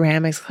a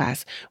ceramics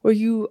class where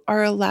you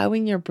are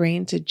allowing your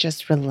brain to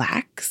just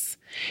relax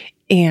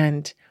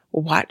and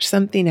watch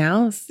something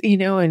else,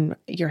 and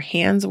your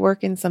hands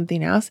work in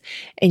something else.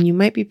 And you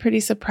might be pretty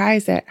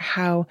surprised at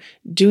how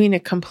doing a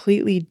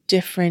completely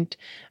different,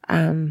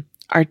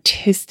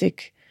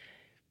 artistic,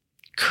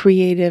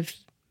 creative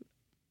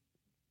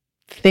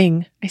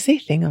thing. I say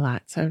thing a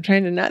lot, so I'm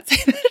trying to not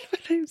say that, but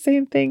I'm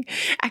saying thing.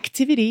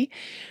 Activity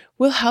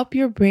will help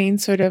your brain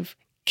sort of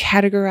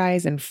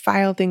categorize and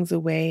file things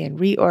away and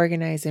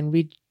reorganize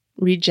and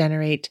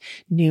regenerate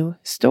new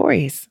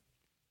stories.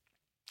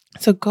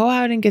 So go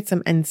out and get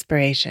some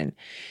inspiration.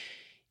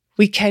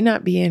 We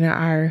cannot be in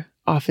our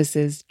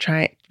offices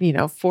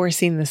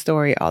forcing the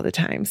story all the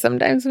time.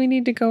 Sometimes we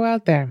need to go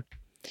out there.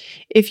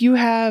 If you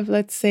have,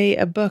 let's say,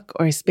 a book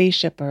or a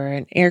spaceship or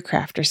an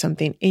aircraft or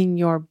something in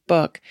your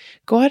book,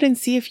 go out and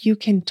see if you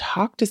can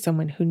talk to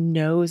someone who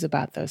knows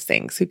about those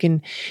things, who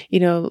can,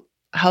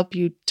 help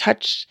you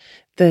touch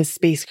the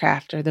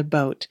spacecraft or the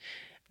boat.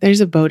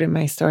 There's a boat in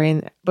my story,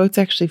 and boats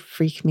actually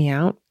freak me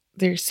out.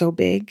 They're so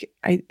big.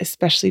 I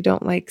especially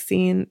don't like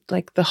seeing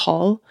the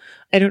hull.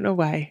 I don't know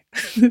why.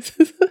 This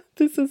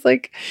is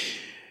like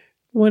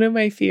one of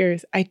my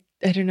fears. I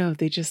don't know.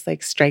 They just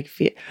strike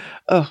fear.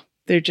 Oh,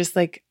 they're just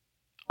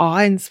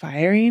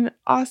awe-inspiring,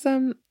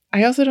 awesome.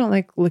 I also don't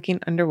like looking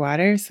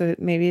underwater, so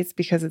maybe it's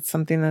because it's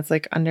something that's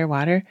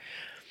underwater.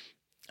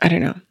 I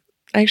don't know.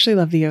 I actually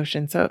love the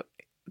ocean, so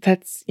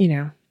that's,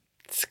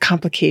 it's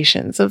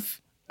complications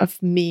of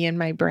me and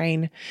my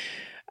brain.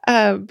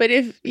 But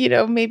if,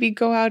 maybe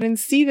go out and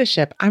see the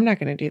ship. I'm not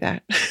going to do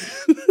that.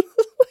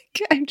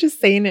 I'm just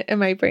saying it and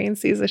my brain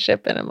sees a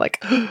ship and I'm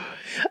like,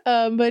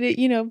 but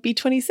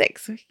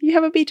B-26, you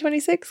have a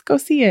B-26, go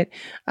see it.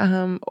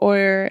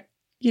 Or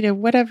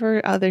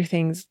whatever other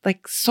things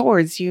like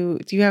swords. Do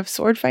you have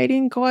sword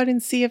fighting? Go out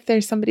and see if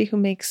there's somebody who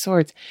makes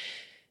swords.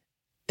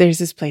 There's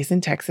this place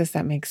in Texas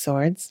that makes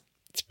swords.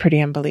 It's pretty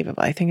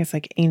unbelievable. I think it's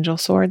Angel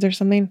Swords or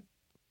something.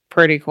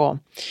 Pretty cool.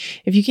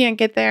 If you can't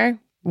get there,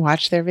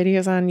 watch their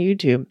videos on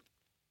YouTube.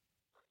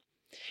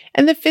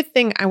 And the fifth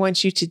thing I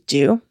want you to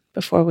do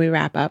before we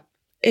wrap up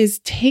is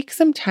take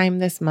some time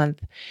this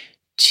month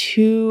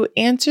to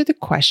answer the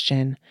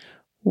question,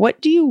 what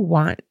do you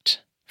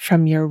want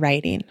from your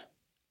writing?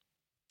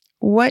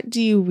 What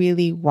do you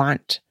really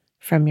want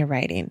from your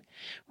writing?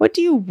 What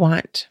do you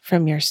want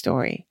from your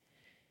story?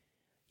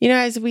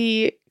 As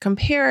we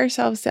compare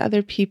ourselves to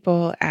other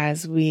people,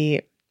 as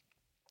we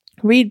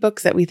read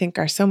books that we think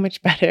are so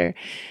much better,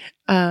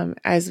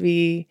 as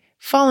we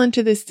fall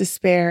into this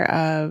despair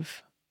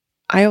of,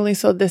 I only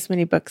sold this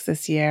many books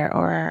this year,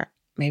 or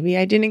maybe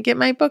I didn't get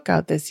my book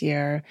out this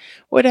year,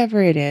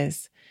 whatever it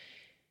is.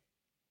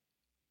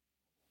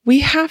 We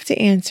have to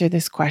answer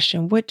this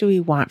question, what do we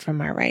want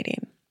from our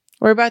writing?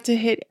 We're about to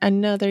hit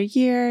another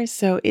year,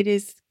 so it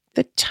is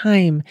the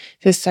time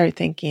to start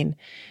thinking,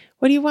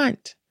 what do you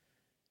want?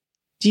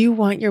 Do you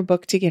want your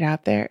book to get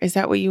out there? Is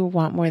that what you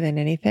want more than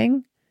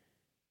anything?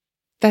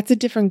 That's a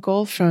different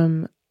goal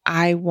from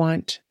I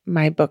want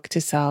my book to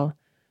sell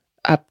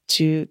up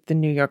to the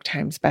New York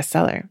Times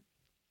bestseller.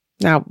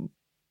 Now,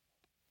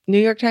 New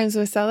York Times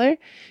bestseller,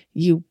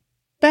 you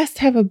best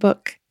have a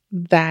book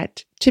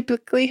that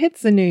typically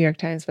hits the New York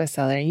Times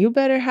bestseller. You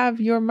better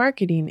have your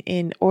marketing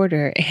in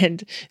order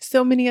and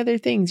so many other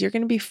things. You're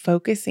going to be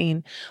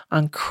focusing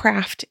on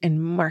craft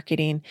and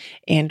marketing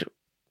and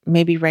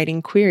maybe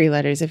writing query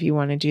letters if you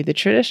want to do the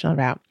traditional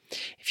route.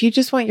 If you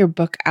just want your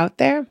book out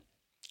there,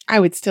 I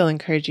would still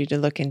encourage you to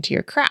look into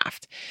your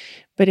craft.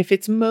 But if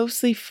it's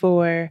mostly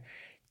for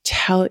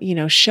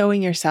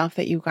showing yourself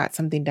that you got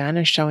something done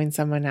or showing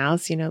someone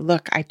else,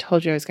 look, I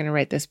told you I was going to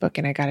write this book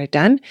and I got it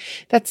done.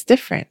 That's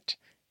different,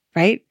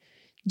 right?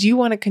 Do you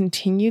want to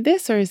continue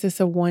this, or is this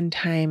a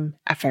one-time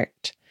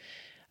effort?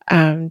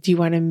 Do you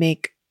want to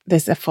make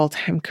this a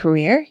full-time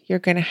career? You're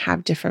going to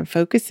have different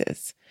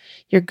focuses.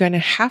 You're going to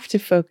have to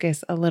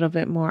focus a little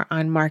bit more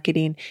on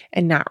marketing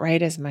and not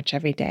write as much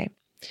every day.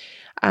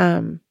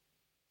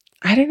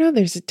 I don't know.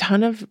 There's a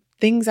ton of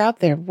things out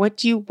there. What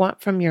do you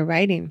want from your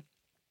writing?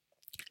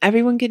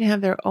 Everyone can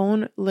have their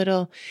own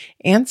little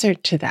answer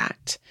to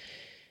that.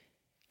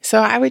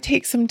 So I would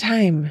take some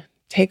time,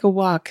 take a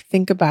walk,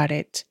 think about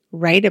it,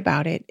 write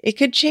about it. It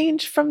could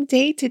change from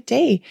day to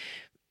day.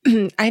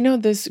 I know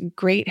this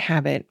great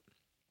habit,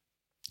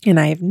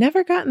 and I have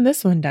never gotten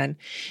this one done,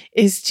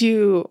 is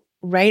to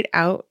write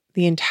out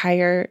the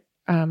entire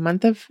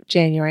month of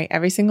January,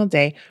 every single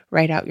day,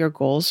 write out your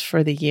goals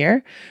for the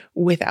year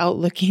without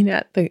looking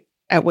at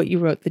what you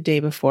wrote the day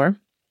before,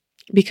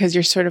 because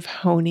you're sort of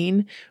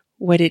honing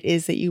what it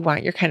is that you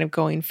want. You're kind of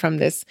going from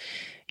this,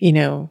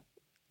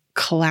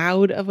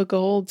 cloud of a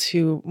goal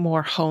to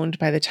more honed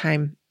by the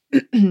time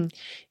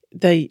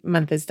the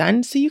month is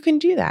done. So you can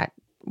do that.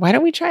 Why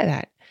don't we try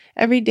that?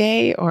 Every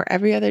day or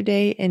every other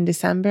day in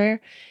December,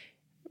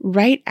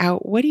 write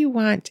out, what do you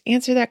want?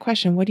 Answer that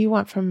question. What do you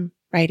want from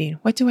writing?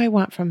 What do I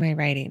want from my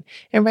writing?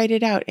 And write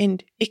it out.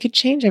 And it could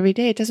change every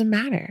day. It doesn't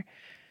matter.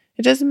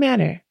 It doesn't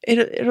matter.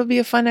 It'll be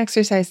a fun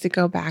exercise to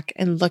go back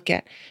and look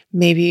at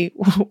maybe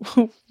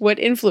what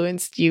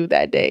influenced you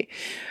that day.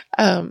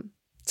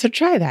 So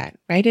try that.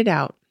 Write it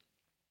out.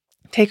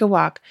 Take a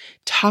walk.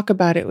 Talk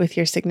about it with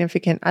your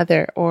significant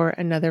other or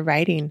another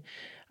writing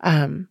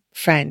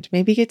friend.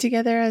 Maybe get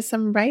together as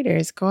some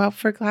writers. Go out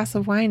for a glass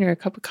of wine or a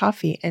cup of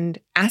coffee and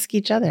ask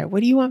each other,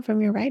 what do you want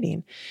from your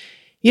writing?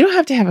 You don't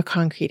have to have a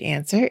concrete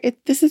answer.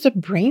 This is a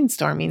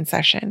brainstorming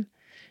session.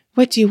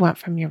 What do you want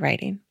from your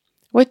writing?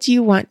 What do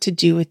you want to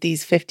do with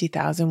these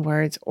 50,000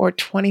 words or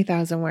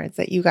 20,000 words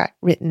that you got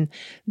written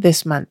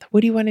this month?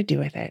 What do you want to do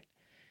with it?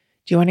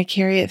 Do you want to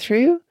carry it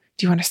through?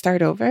 Do you want to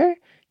start over?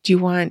 Do you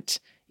want,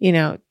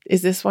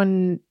 is this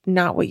one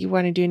not what you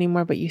want to do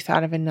anymore, but you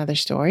thought of another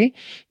story?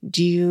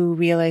 Do you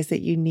realize that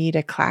you need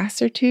a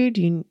class or two?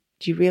 Do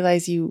you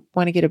realize you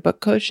want to get a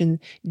book coach and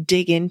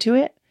dig into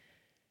it?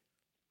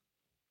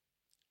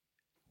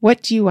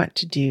 What do you want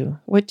to do?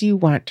 What do you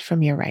want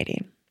from your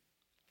writing?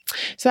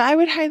 So I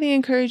would highly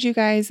encourage you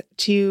guys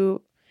to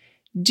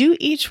do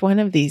each one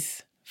of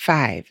these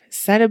 5.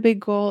 Set a big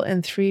goal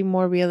and 3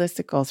 more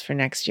realistic goals for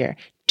next year.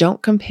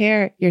 Don't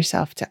compare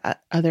yourself to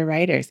other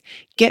writers.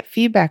 Get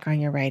feedback on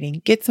your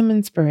writing. Get some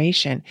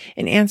inspiration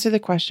and answer the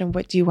question,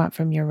 what do you want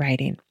from your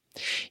writing?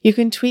 You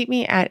can tweet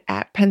me at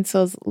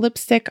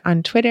 @pencilslipstick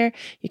on Twitter.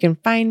 You can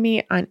find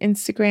me on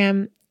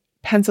Instagram,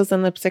 Pencils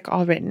and Lipstick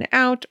all written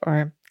out,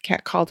 or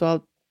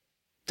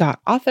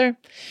katcaldwell.author.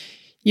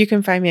 You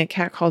can find me at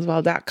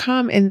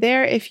katcaldwell.com. And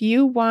there, if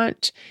you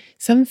want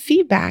some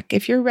feedback,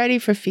 if you're ready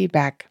for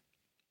feedback,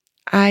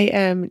 I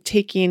am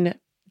taking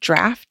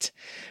draft,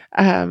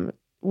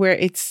 where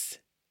it's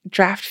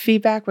draft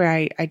feedback,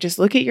 where I just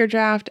look at your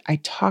draft, I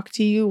talk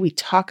to you, we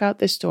talk out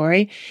the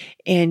story,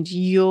 and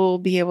you'll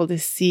be able to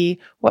see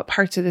what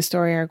parts of the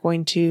story are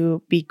going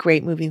to be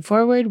great moving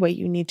forward, what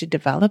you need to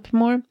develop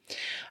more.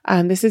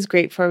 This is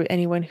great for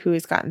anyone who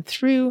has gotten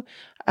through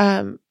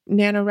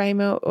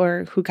NaNoWriMo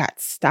or who got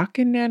stuck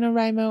in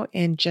NaNoWriMo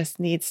and just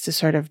needs to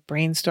sort of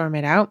brainstorm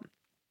it out.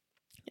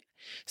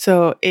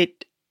 So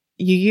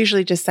you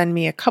usually just send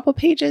me a couple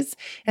pages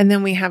and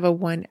then we have a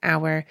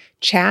 1-hour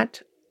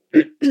chat.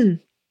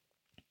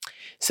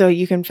 So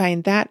you can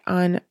find that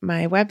on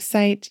my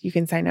website. You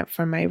can sign up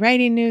for my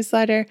writing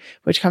newsletter,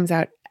 which comes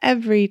out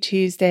every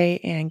Tuesday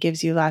and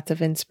gives you lots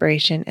of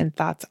inspiration and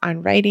thoughts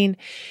on writing.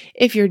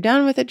 If you're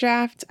done with a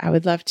draft, I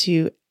would love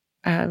to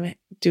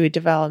do a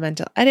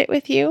developmental edit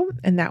with you,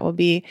 and that will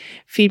be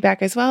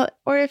feedback as well.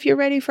 Or if you're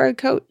ready for a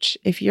coach,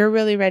 if you're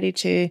really ready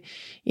to,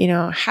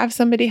 have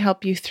somebody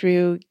help you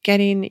through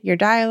getting your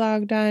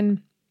dialogue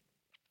done,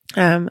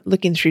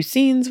 looking through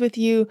scenes with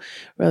you,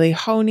 really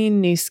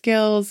honing new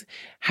skills,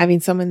 having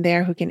someone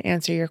there who can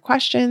answer your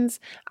questions.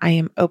 I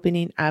am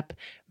opening up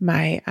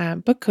my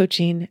book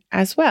coaching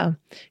as well,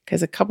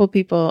 because a couple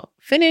people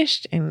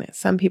finished and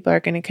some people are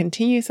going to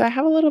continue. So I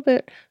have a little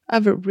bit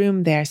of a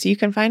room there. So you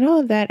can find all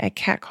of that at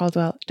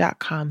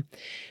katcaldwell.com.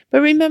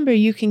 But remember,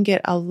 you can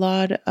get a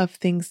lot of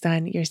things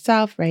done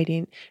yourself,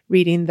 reading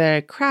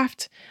the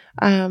craft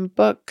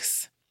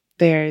books.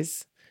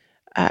 There's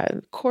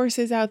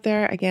courses out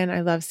there. Again,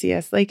 I love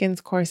C.S.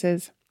 Lakin's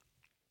courses.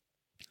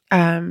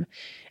 Emma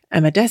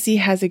Desi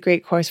has a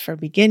great course for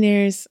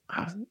beginners.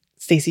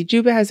 Stacy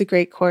Juba has a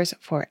great course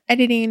for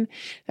editing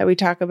that we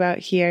talk about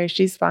here.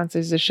 She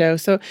sponsors the show.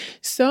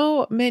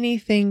 So many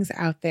things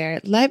out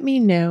there. Let me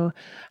know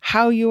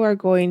how you are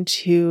going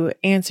to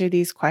answer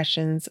these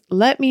questions.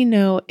 Let me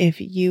know if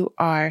you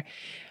are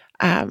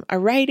a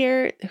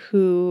writer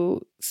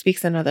who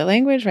speaks another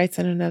language, writes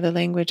in another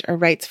language, or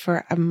writes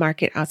for a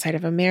market outside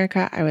of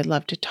America. I would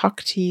love to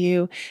talk to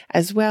you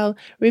as well.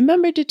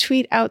 Remember to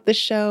tweet out the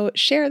show,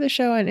 share the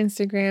show on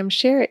Instagram,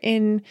 share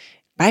it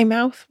by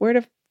mouth, word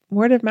of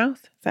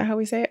mouth. Is that how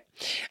we say it?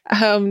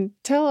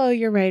 Tell all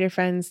your writer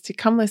friends to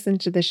come listen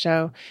to the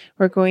show.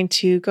 We're going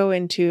to go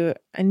into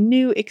a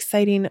new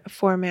exciting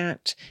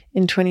format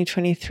in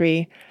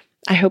 2023.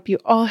 I hope you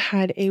all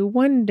had a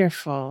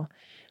wonderful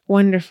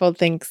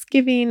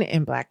Thanksgiving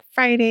and Black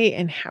Friday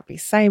and happy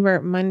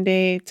Cyber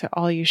Monday to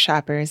all you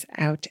shoppers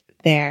out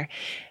there.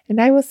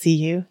 And I will see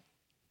you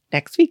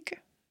next week.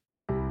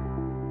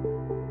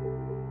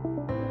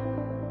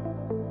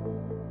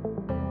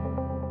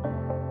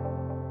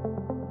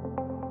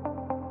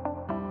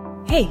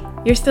 Hey,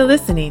 you're still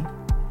listening.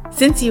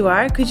 Since you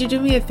are, could you do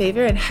me a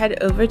favor and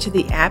head over to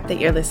the app that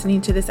you're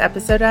listening to this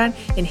episode on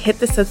and hit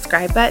the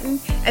subscribe button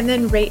and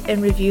then rate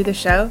and review the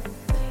show?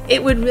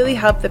 It would really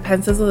help the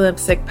Pencils and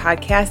Lipstick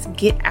podcast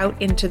get out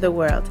into the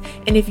world.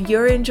 And if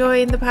you're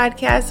enjoying the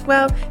podcast,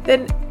 well,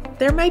 then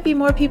there might be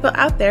more people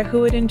out there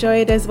who would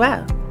enjoy it as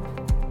well.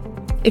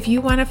 If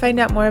you want to find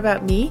out more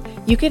about me,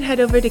 you can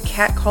head over to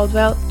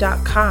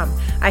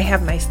katcaldwell.com. I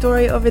have my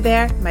story over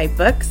there, my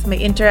books, my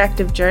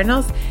interactive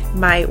journals,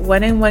 my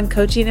one-on-one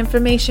coaching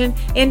information,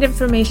 and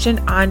information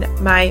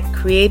on my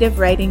creative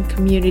writing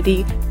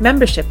community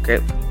membership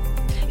group.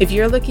 If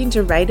you're looking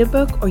to write a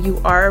book or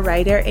you are a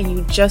writer and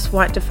you just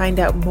want to find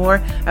out more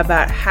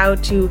about how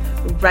to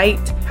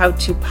write, how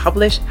to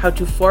publish, how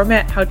to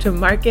format, how to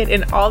market,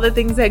 and all the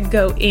things that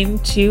go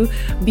into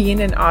being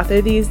an author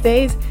these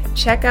days,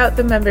 check out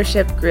the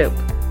membership group.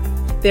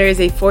 There is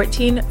a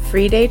 14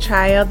 free day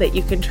trial that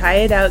you can try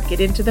it out,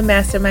 get into the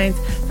masterminds,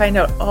 find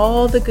out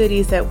all the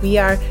goodies that we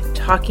are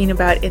talking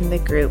about in the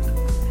group.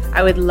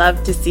 I would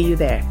love to see you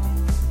there.